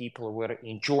about it, people were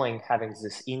enjoying having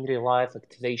this in real life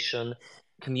activation,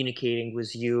 communicating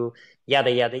with you,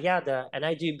 yada, yada, yada. And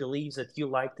I do believe that you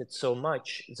liked it so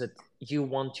much that you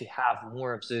want to have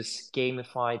more of this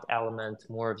gamified element,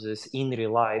 more of this in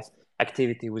real life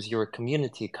activity with your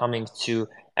community coming to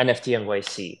NFT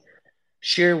NYC.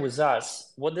 Share with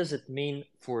us, what does it mean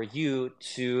for you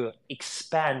to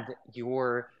expand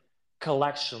your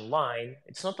collection line?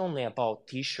 It's not only about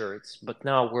t-shirts, but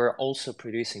now we're also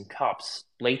producing cups.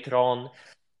 Later on,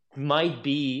 might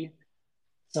be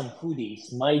some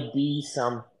hoodies, might be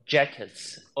some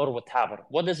jackets or whatever.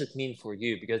 What does it mean for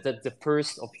you? Because that's the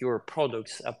first of your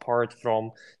products apart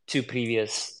from two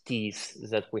previous tees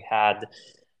that we had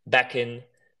back in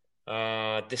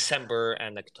December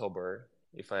and October,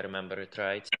 if I remember it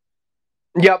right.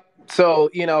 Yep. So,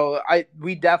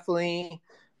 we definitely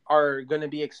are going to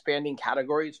be expanding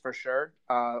categories for sure.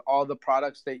 All the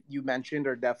products that you mentioned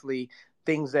are definitely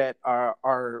things that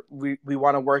we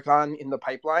want to work on in the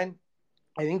pipeline.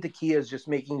 I think the key is just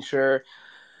making sure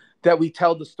that we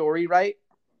tell the story right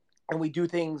and we do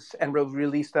things and we'll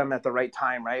release them at the right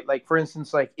time, right? Like, for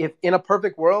instance, like if in a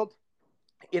perfect world,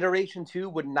 iteration 2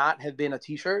 would not have been a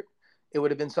t-shirt, it would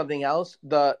have been something else.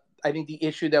 I think the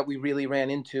issue that we really ran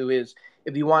into is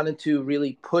if you wanted to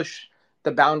really push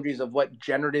the boundaries of what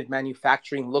generative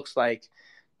manufacturing looks like,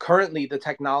 currently the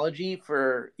technology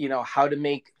for how to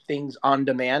make things on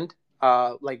demand,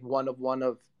 like one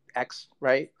of X,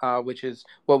 right, which is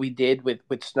what we did with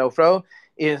Snowfro,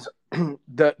 is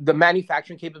the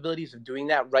manufacturing capabilities of doing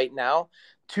that right now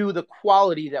to the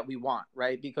quality that we want,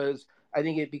 right? Because I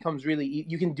think it becomes really,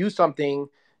 you can do something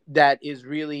that is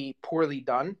really poorly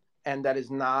done and that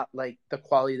is not like the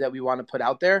quality that we want to put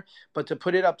out there. But to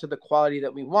put it up to the quality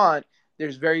that we want,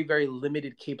 there's very, very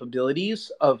limited capabilities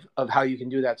of how you can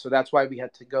do that. So that's why we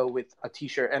had to go with a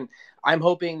t-shirt. And I'm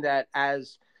hoping that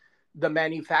as the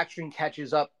manufacturing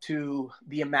catches up to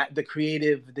the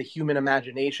creative, the human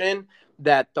imagination,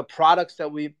 that the products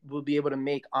that we will be able to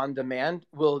make on demand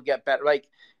will get better. Like,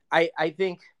 I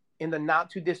think in the not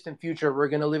too distant future, we're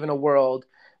going to live in a world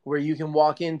where you can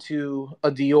walk into a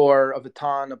Dior, a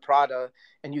Vuitton, a Prada,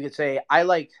 and you could say, I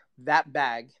like that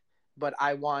bag, but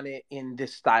I want it in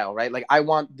this style, right? Like, I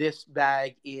want this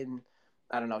bag in,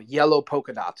 I don't know, yellow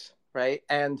polka dots, right?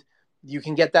 And you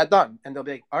can get that done. And they'll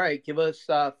be like, all right, give us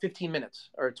 15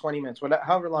 minutes or 20 minutes, whatever,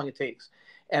 however long it takes.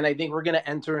 And I think we're going to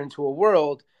enter into a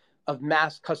world of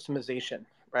mass customization,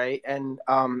 right? And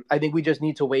I think we just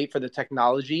need to wait for the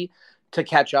technology to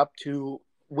catch up to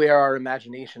where our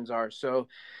imaginations are. So,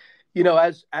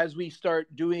 as we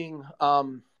start doing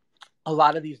a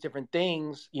lot of these different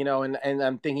things, and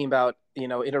I'm thinking about,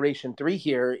 iteration 3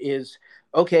 here is,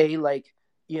 okay, like,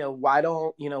 why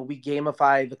don't, we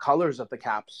gamify the colors of the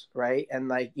caps, right? And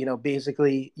like,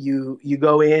 basically you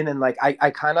go in and like,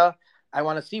 I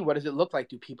want to see, what does it look like?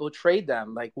 Do people trade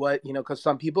them? Like what, because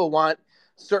some people want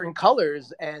certain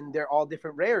colors and they're all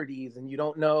different rarities and you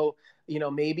don't know,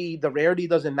 maybe the rarity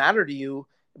doesn't matter to you,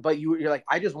 but you're like,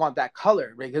 I just want that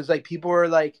color, right? Because like people are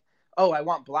like, oh, I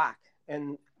want black.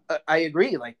 And I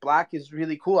agree. Like black is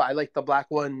really cool. I like the black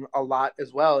one a lot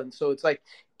as well. And so it's like,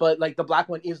 but like the black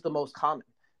one is the most common,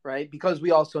 right? Because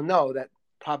we also know that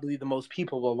probably the most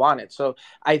people will want it. So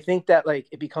I think that like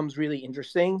it becomes really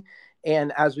interesting.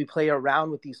 And as we play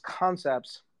around with these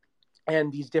concepts and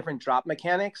these different drop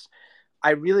mechanics,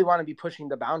 I really want to be pushing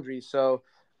the boundaries. So,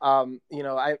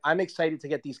 I'm excited to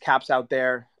get these caps out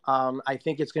there. I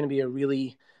think it's going to be a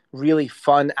really, really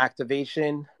fun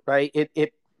activation, right?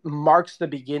 It marks the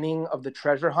beginning of the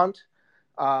treasure hunt,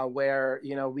 where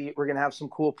we're going to have some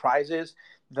cool prizes.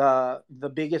 The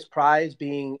biggest prize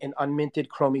being an unminted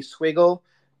Chromie Swiggle,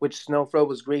 which Snowfro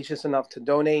was gracious enough to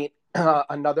donate.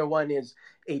 Another one is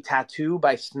a tattoo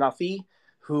by Snuffy,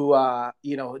 who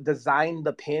designed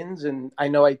the pins. And I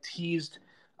know I teased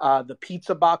the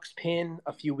pizza box pin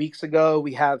a few weeks ago.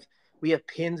 We have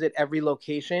pins at every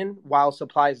location while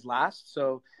supplies last.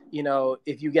 So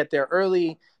if you get there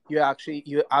early, you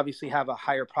obviously have a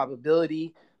higher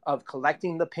probability of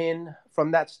collecting the pin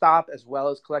from that stop as well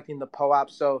as collecting the POAP.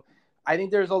 So I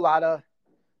think there's a lot of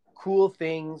cool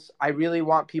things. I really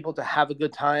want people to have a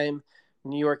good time.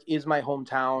 New York is my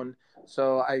hometown.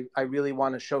 So I really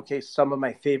want to showcase some of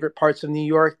my favorite parts of New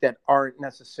York that aren't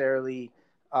necessarily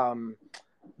um,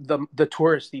 the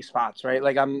touristy spots, right?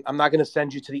 Like I'm not gonna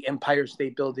send you to the Empire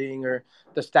State Building or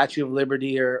the Statue of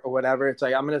Liberty or whatever. It's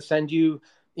like I'm gonna send you,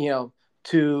 you know,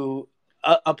 to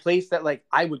a place that like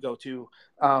I would go to,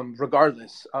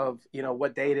 regardless of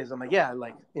what day it is. I'm like, yeah,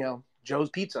 like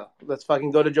Joe's Pizza. Let's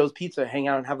fucking go to Joe's Pizza, hang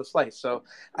out and have a slice. So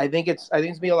I think it's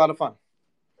gonna be a lot of fun.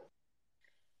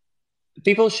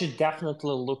 People should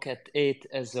definitely look at it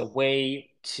as a way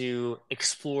to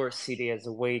explore city, as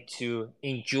a way to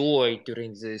enjoy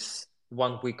during this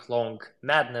 1 week long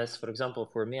madness. For example,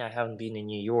 for me, I haven't been in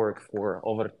New York for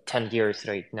over 10 years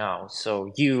right now.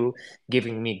 So you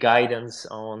giving me guidance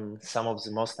on some of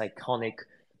the most iconic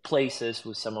places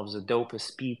with some of the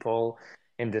dopest people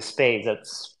in the space,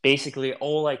 that's basically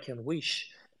all I can wish.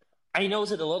 I know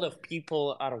that a lot of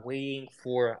people are waiting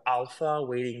for alpha,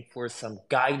 waiting for some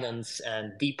guidance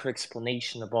and deeper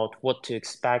explanation about what to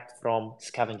expect from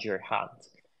scavenger hunt.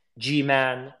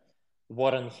 G-Man,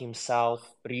 Warren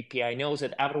himself, Rippy, I know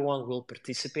that everyone will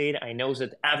participate. I know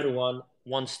that everyone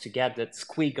wants to get that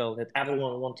squiggle, that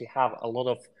everyone wants to have a lot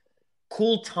of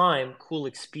cool time, cool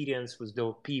experience with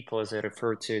those people, as I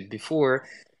referred to it before.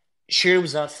 Share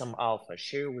with us some alpha.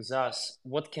 Share with us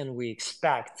what can we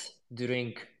expect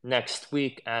during next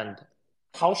week and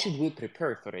how should we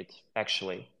prepare for it,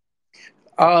 actually.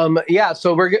 Yeah,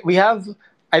 so we have,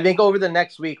 I think over the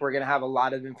next week we're gonna have a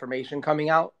lot of information coming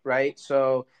out, right?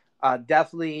 So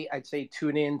definitely, I'd say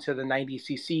tune in to the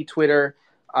 90cc Twitter,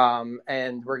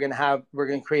 and we're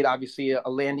gonna create obviously a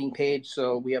landing page,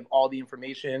 so we have all the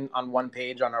information on one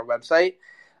page on our website.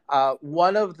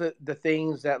 One of the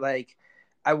things that like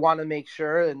I want to make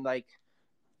sure and like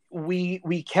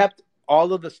we kept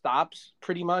all of the stops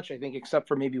pretty much, I think, except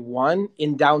for maybe one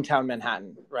in downtown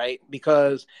Manhattan, right?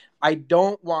 Because I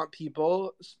don't want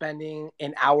people spending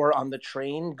an hour on the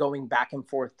train going back and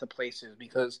forth to places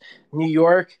because New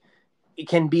York, it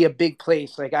can be a big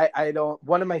place. Like I don't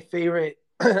one of my favorite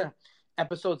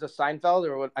episodes of Seinfeld,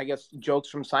 or what I guess jokes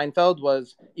from Seinfeld,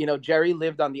 was Jerry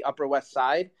lived on the Upper West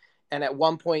Side, and at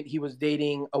one point he was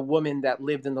dating a woman that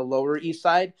lived in the Lower East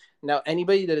Side. Now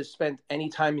anybody that has spent any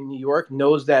time in New York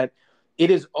knows that it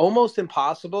is almost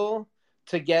impossible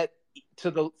to get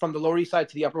to the from the Lower East Side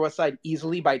to the Upper West Side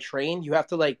easily by train. You have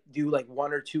to like do like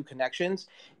one or two connections,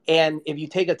 and if you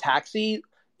take a taxi,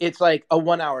 it's like a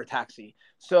 1 hour taxi.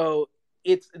 So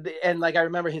it's and like I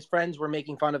remember his friends were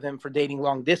making fun of him for dating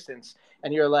long distance,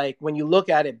 and you're like, when you look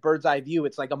at it bird's eye view,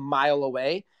 it's like a mile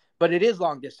away, but it is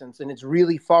long distance and it's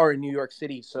really far in New York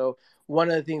City. So one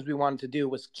of the things we wanted to do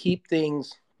was keep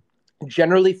things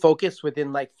generally focused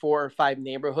within like four or five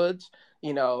neighborhoods,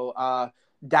 you know,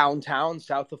 downtown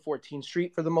south of 14th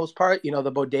Street for the most part.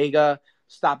 The bodega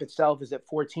stop itself is at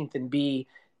 14th and B.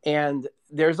 And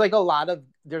there's a lot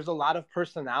of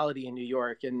personality in New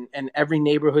York, and every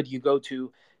neighborhood you go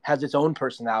to has its own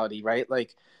personality, right?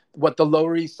 Like what the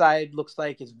Lower East Side looks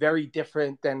like is very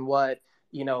different than what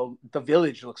the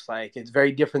Village looks like. It's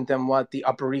very different than what the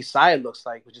Upper East Side looks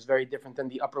like, which is very different than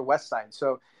the Upper West Side.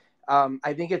 So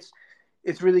I think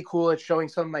it's really cool. It's showing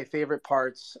some of my favorite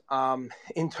parts.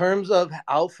 In terms of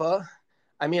alpha,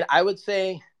 I mean, I would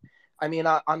say, on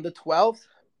the 12th,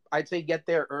 I'd say get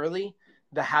there early.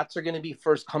 The hats are going to be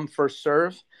first come, first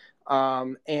serve.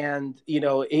 And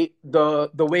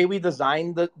the way we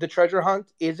designed the treasure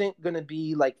hunt isn't going to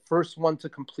be like first one to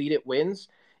complete it wins.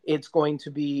 It's going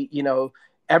to be,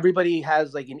 everybody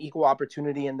has like an equal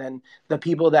opportunity, and then the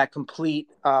people that complete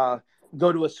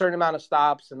go to a certain amount of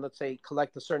stops and let's say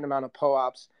collect a certain amount of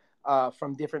POAPs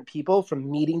from different people,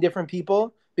 from meeting different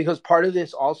people. Because part of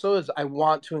this also is I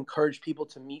want to encourage people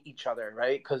to meet each other,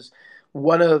 right? Because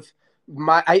one of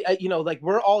like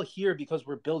we're all here because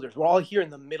we're builders. We're all here in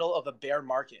the middle of a bear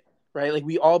market, right? Like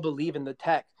we all believe in the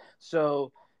tech.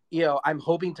 So, I'm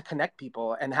hoping to connect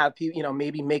people and have people,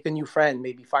 maybe make a new friend,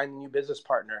 maybe find a new business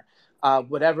partner.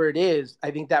 Whatever it is,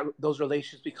 I think that those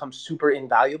relationships become super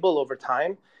invaluable over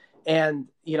time. And,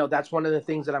 that's one of the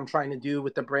things that I'm trying to do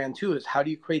with the brand too, is how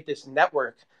do you create this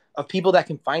network of people that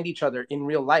can find each other in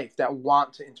real life that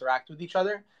want to interact with each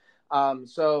other.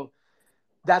 So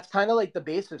that's kind of like the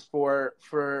basis for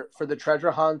the treasure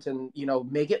hunt, and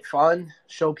make it fun,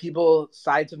 show people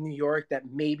sides of New York that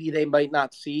maybe they might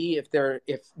not see if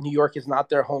New York is not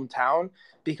their hometown,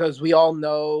 because we all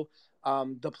know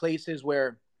the places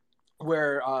where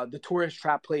the tourist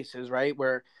trap places, right,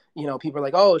 where people are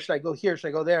like, oh, should I go here, should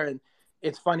I go there, and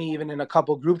it's funny, even in a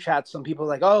couple group chats, some people are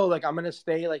like, oh, like I'm gonna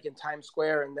stay like in Times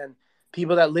Square, and then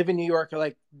people that live in New York are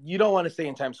like, you don't want to stay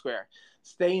in Times Square,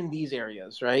 stay in these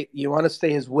areas, right? You want to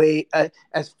stay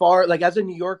as far, like as a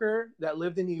New Yorker that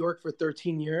lived in New York for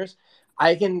 13 years,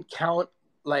 I can count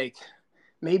like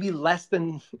maybe less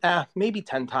than maybe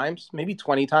 10 times, maybe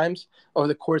 20 times over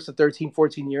the course of 13,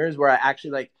 14 years where I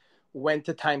actually like went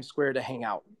to Times Square to hang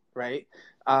out, right?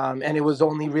 And it was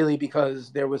only really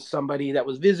because there was somebody that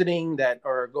was visiting that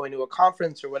or going to a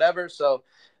conference or whatever. So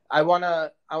I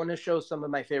wanna show some of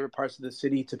my favorite parts of the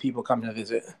city to people coming to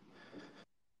visit.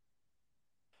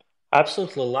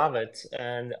 Absolutely love it.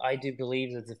 And I do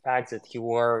believe that the fact that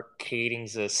you are creating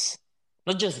this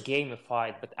not just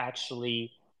gamified, but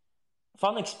actually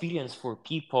fun experience for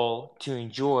people to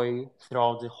enjoy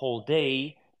throughout the whole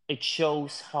day, it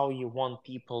shows how you want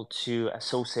people to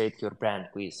associate your brand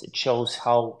with. It shows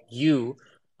how you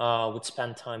would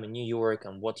spend time in New York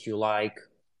and what you like.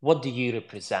 What do you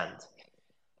represent?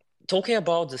 Talking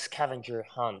about the scavenger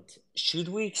hunt, should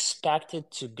we expect it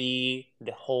to be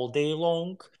the whole day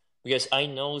long? Because I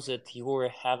know that you are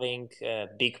having a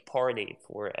big party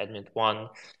for Admit One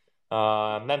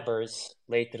members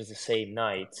later the same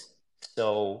night.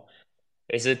 So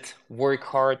is it work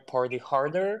hard, party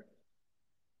harder?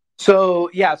 So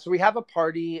yeah, so we have a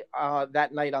party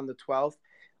that night on the 12th.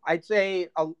 I'd say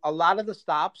a lot of the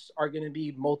stops are going to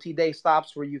be multi-day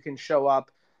stops where you can show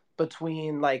up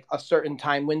between like a certain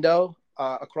time window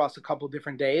across a couple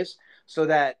different days, so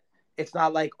that it's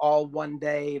not like all one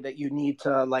day that you need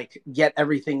to like get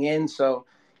everything in. So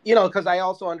because I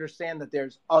also understand that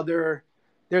there's other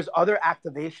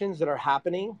activations that are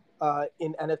happening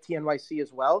in NFT NYC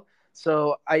as well.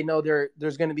 So I know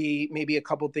there's going to be maybe a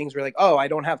couple things where like, oh, I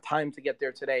don't have time to get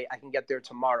there today. I can get there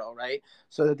tomorrow, right?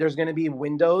 So that there's going to be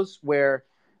windows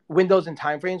and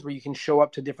timeframes where you can show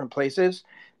up to different places,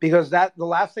 because that the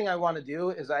last thing I want to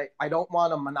do is I don't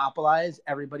want to monopolize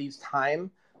everybody's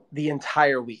time the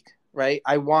entire week, right?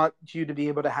 I want you to be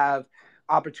able to have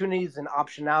opportunities and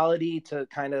optionality to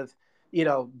kind of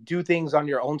do things on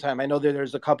your own time. I know that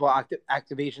there's a couple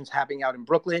activations happening out in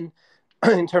Brooklyn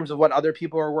in terms of what other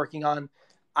people are working on.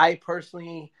 I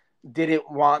personally didn't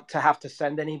want to have to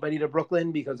send anybody to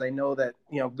Brooklyn because I know that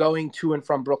going to and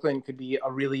from Brooklyn could be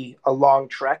a long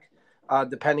trek,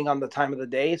 depending on the time of the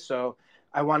day. So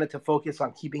I wanted to focus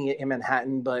on keeping it in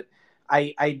Manhattan, but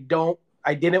I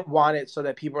didn't want it so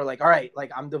that people are like, all right,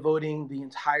 like I'm devoting the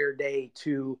entire day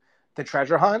to the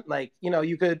treasure hunt. Like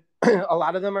you could a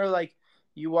lot of them are like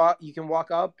you can walk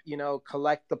up,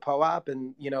 collect the POAP,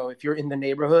 and if you're in the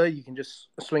neighborhood, you can just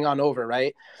swing on over,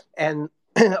 right? And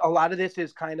a lot of this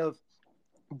is kind of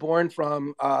born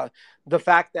from the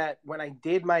fact that when I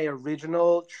did my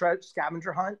original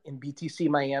scavenger hunt in BTC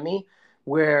Miami,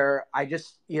 where I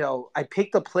just I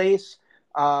picked a place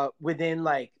within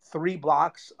like 3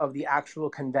 blocks of the actual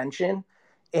convention,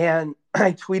 and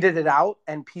I tweeted it out,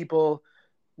 and people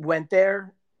went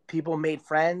there, people made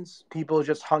friends, people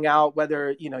just hung out,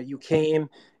 whether you came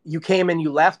and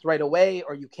you left right away,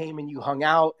 or you came and you hung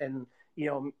out and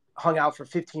hung out for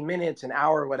 15 minutes, an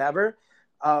hour, whatever.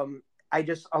 I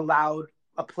just allowed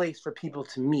a place for people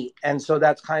to meet, and so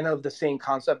that's kind of the same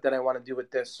concept that I want to do with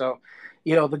this. So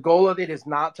the goal of it is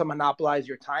not to monopolize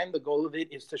your time. The goal of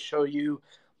it is to show you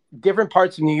different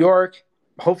parts of New York,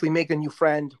 hopefully make a new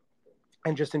friend,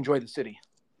 and just enjoy the city.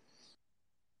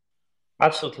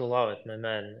 Absolutely love it, my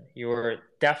man. You're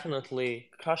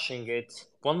definitely crushing it.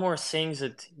 One more thing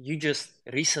that you just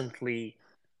recently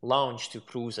launched to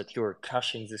prove that you're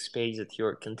crushing the space, that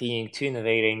you're continuing to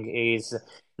innovating, is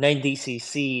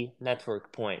 9DCC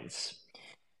network points.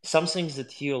 Some things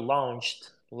that you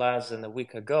launched less than a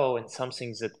week ago, and some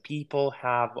things that people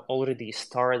have already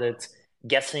started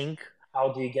guessing.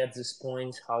 How do you get these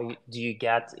points? Do you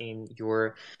get in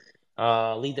your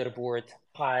leaderboard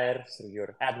higher through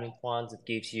your admin ones that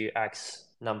gives you X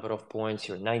number of points,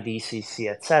 your 9DCC,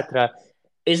 etc.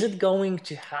 Is it going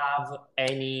to have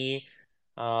any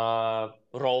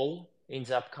role in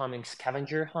the upcoming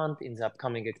scavenger hunt, in the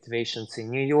upcoming activations in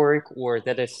New York, or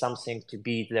that is something to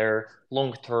be there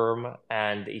long term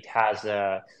and it has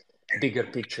a bigger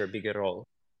picture, bigger role?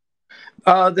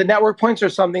 The network points are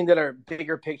something that are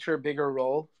bigger picture, bigger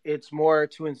role. It's more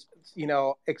to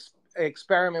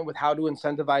experiment with how to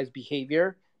incentivize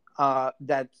behavior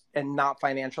that and not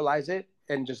financialize it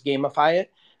and just gamify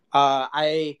it.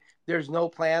 I There's no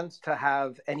plans to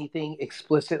have anything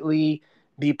explicitly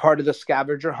be part of the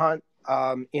scavenger hunt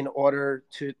in order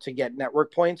to get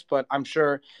network points, but I'm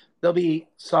sure there'll be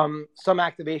some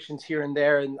activations here and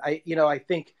there, and I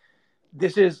think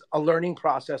this is a learning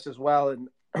process as well. And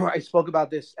I spoke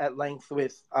about this at length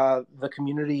with the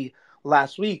community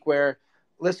last week where,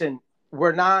 listen,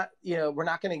 we're not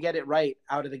going to get it right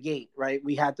out of the gate, right?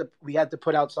 We had to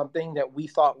put out something that we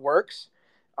thought works,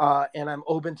 and I'm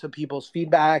open to people's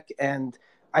feedback. And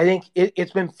I think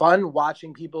it's been fun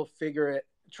watching people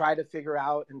try to figure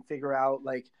out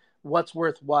like what's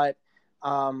worth what,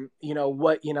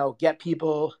 get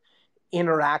people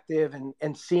interactive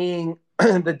and seeing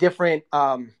the different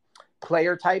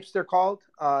player types they're called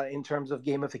in terms of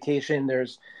gamification.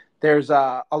 There's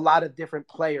a lot of different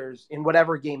players in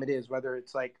whatever game it is, whether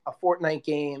it's like a Fortnite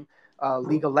game, a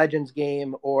League of Legends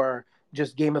game, or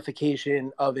just gamification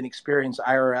of an experience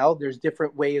IRL. There's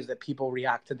different ways that people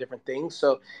react to different things.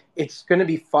 So it's going to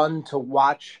be fun to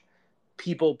watch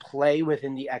people play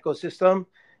within the ecosystem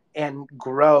and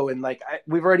grow. And like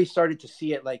we've already started to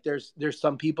see it. Like there's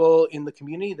some people in the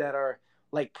community that are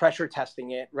like pressure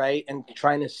testing it, right, and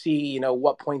trying to see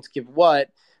what points give what,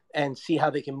 and see how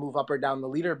they can move up or down the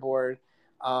leaderboard.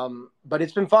 But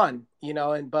it's been fun,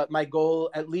 but my goal,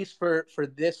 at least for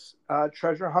this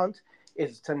treasure hunt,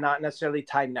 is to not necessarily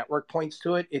tie network points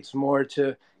to it. It's more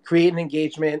to create an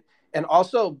engagement and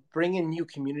also bring in new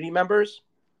community members.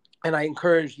 And I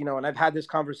encourage, and I've had this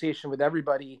conversation with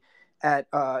everybody at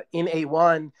in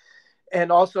A1.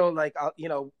 And also, like,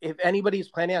 if anybody's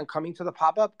planning on coming to the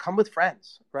pop-up, come with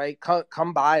friends, right?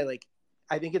 Come by. Like,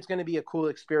 I think it's going to be a cool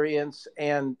experience.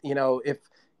 And, if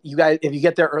you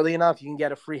get there early enough, you can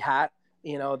get a free hat,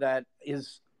 that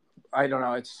is, I don't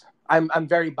know. I'm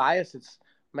very biased. It's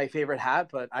my favorite hat,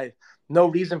 but no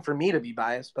reason for me to be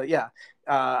biased. But yeah,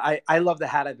 I love the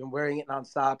hat. I've been wearing it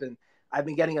nonstop, and I've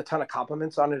been getting a ton of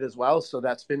compliments on it as well. So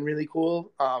that's been really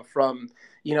cool from,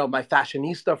 my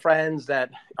fashionista friends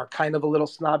that are kind of a little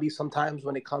snobby sometimes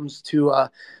when it comes to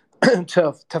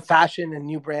to fashion and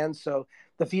new brands. So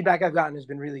the feedback I've gotten has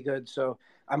been really good. So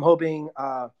I'm hoping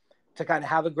to kind of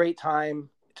have a great time,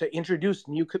 to introduce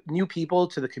new people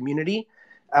to the community.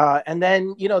 And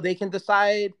then, they can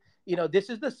decide, this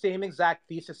is the same exact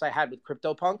thesis I had with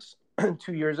CryptoPunks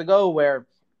 2 years ago, where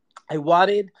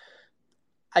the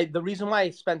reason why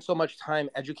I spent so much time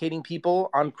educating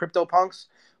people on CryptoPunks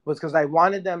was because I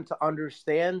wanted them to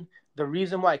understand the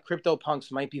reason why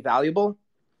CryptoPunks might be valuable.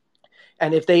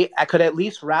 And if they could at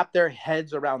least wrap their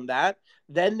heads around that,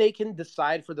 then they can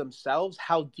decide for themselves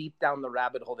how deep down the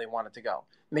rabbit hole they want it to go.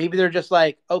 Maybe they're just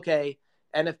like, okay,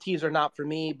 NFTs are not for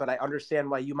me, but I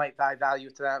understand why you might buy value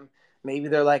to them. Maybe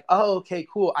they're like, oh, okay,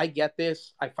 cool. I get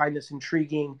this. I find this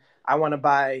intriguing. I want to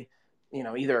buy,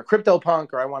 either a CryptoPunk,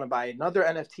 or I want to buy another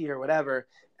NFT or whatever.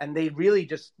 And they really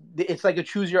it's like a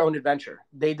choose your own adventure.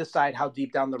 They decide how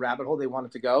deep down the rabbit hole they want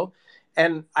it to go.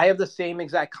 And I have the same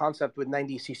exact concept with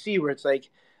 90cc, where it's like,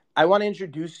 I want to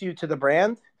introduce you to the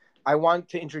brand. I want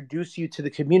to introduce you to the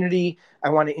community. I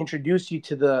want to introduce you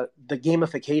to the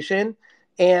gamification.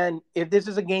 And if this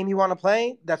is a game you want to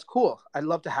play, that's cool. I'd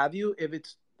love to have you. If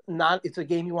it's not, it's a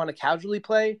game you want to casually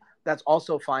play, that's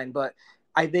also fine. But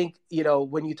I think,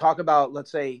 when you talk about,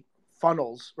 let's say,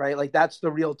 funnels, right? Like that's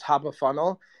the real top of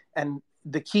funnel. And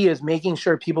the key is making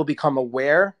sure people become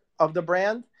aware of the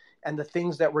brand and the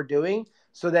things that we're doing,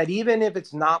 so that even if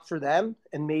it's not for them,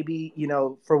 and maybe,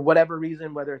 for whatever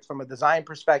reason, whether it's from a design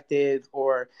perspective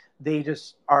or they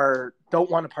just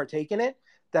don't want to partake in it,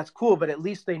 that's cool, but at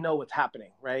least they know what's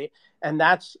happening, right? And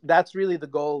that's really the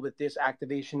goal with this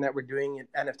activation that we're doing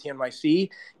at NFT NYC,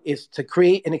 is to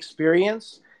create an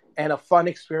experience and a fun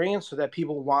experience so that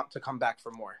people want to come back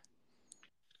for more.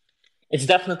 It's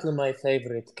definitely my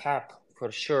favorite cap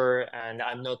for sure, and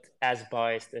I'm not as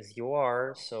biased as you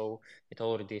are, so it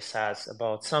already says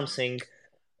about something.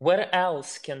 Where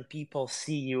else can people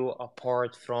see you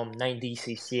apart from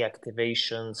 9DCC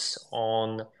activations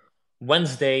on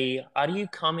Wednesday? Are you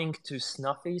coming to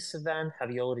Snuffy's event? Have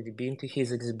you already been to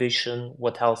his exhibition?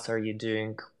 What else are you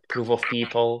doing? Proof of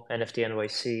People, NFT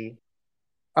NYC?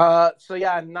 So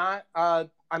yeah,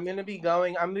 I'm gonna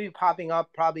be popping up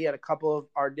probably at a couple of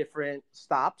our different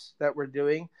stops that we're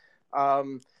doing.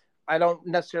 Um, I don't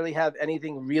necessarily have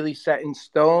anything really set in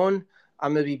stone.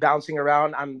 I'm gonna be bouncing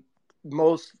around. I'm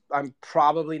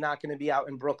probably not gonna be out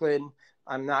in Brooklyn.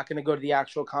 I'm not gonna go to the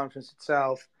actual conference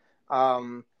itself.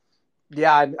 Um,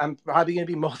 yeah, I'm probably gonna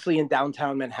be mostly in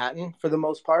downtown Manhattan for the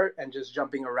most part, and just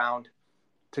jumping around,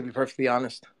 to be perfectly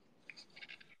honest.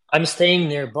 I'm staying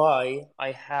nearby.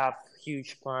 I have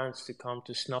huge plans to come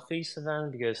to Snuffy's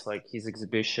event because like his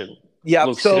exhibition Yeah.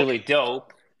 looks really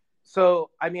dope. So,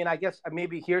 I mean, I guess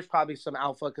maybe here's probably some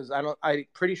alpha, because I'm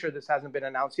pretty sure this hasn't been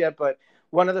announced yet, but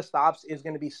one of the stops is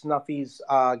going to be Snuffy's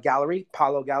gallery,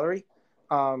 Palo Gallery.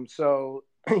 So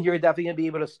you're definitely going to be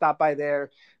able to stop by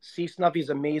there, see Snuffy's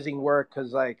amazing work.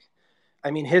 Because, like,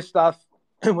 I mean, his stuff,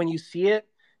 when you see it,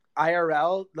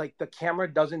 IRL, like the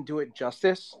camera doesn't do it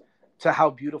justice to how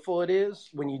beautiful it is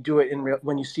when you do it in real,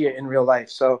 when you see it in real life.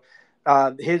 So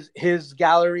his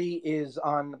gallery is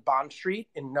on Bond Street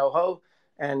in NoHo,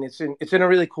 and it's in a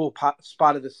really cool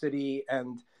spot of the city,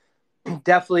 and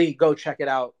definitely go check it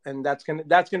out. And that's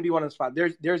gonna be one of the spots.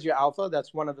 There's your alpha.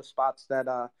 That's one of the spots that's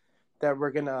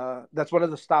one of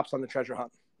the stops on the treasure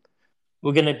hunt.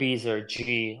 We're gonna be there,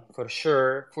 G, for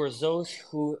sure. For those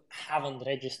who haven't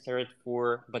registered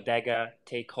for Bodega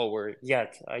Takeover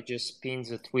yet, I just pinned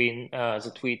the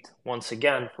tweet once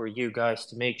again for you guys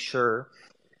to make sure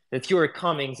that you're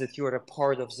coming, that you're a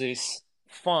part of this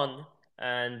fun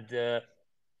and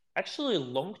actually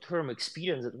long-term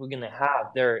experience that we're gonna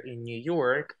have there in New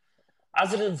York.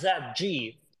 Other than that,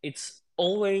 G, it's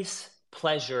always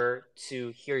pleasure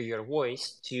to hear your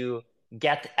voice, to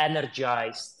get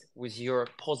energized with your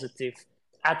positive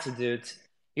attitude.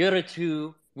 You're a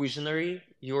true visionary,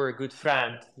 you're a good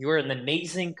friend, you're an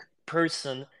amazing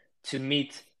person to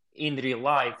meet in real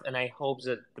life, and I hope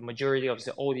that the majority of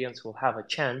the audience will have a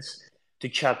chance to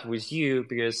chat with you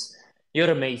because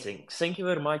you're amazing. Thank you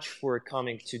very much for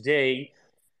coming today.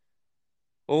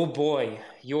 Oh boy,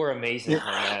 you're amazing,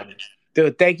 my man.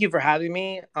 Dude, thank you for having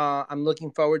me. I'm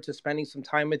looking forward to spending some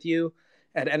time with you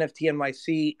at NFT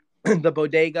NYC. The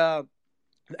bodega,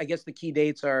 I guess the key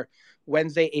dates are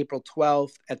Wednesday, April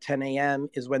 12th at 10 a.m.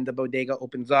 is when the bodega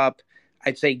opens up.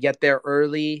 I'd say get there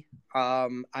early.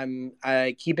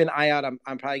 I keep an eye out.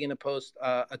 I'm probably going to post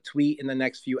a tweet in the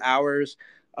next few hours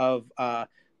of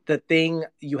the thing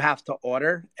you have to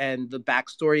order and the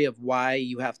backstory of why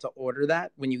you have to order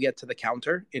that when you get to the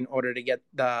counter in order to get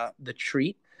the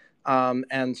treat.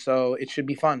 And so it should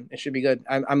be fun. It should be good.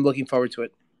 I'm looking forward to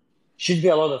it. Should be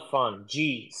a lot of fun.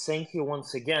 Gee, thank you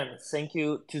once again. Thank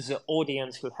you to the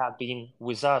audience who have been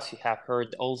with us, who have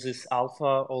heard all this alpha,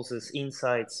 all these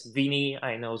insights. Vinny,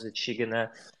 I know that she's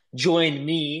gonna join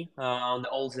me on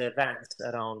all the events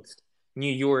around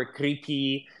New York,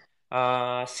 Creepy,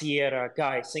 Sierra.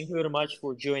 Guys, thank you very much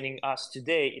for joining us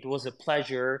today. It was a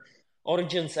pleasure.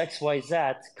 Origins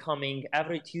XYZ coming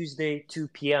every Tuesday, 2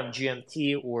 p.m.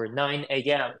 GMT or 9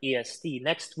 a.m. EST.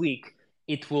 Next week,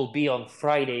 it will be on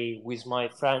Friday with my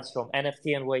friends from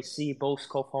NFT NYC. Both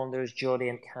co-founders, Jody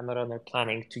and Cameron, are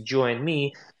planning to join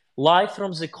me live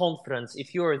from the conference.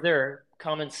 If you're there,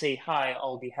 come and say hi.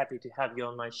 I'll be happy to have you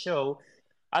on my show.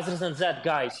 Other than that,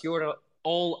 guys, you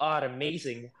all are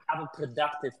amazing. Have a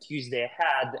productive Tuesday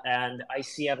ahead, and I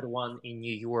see everyone in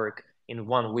New York in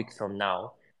 1 week from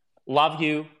now. Love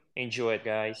you. Enjoy it,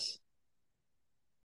 guys.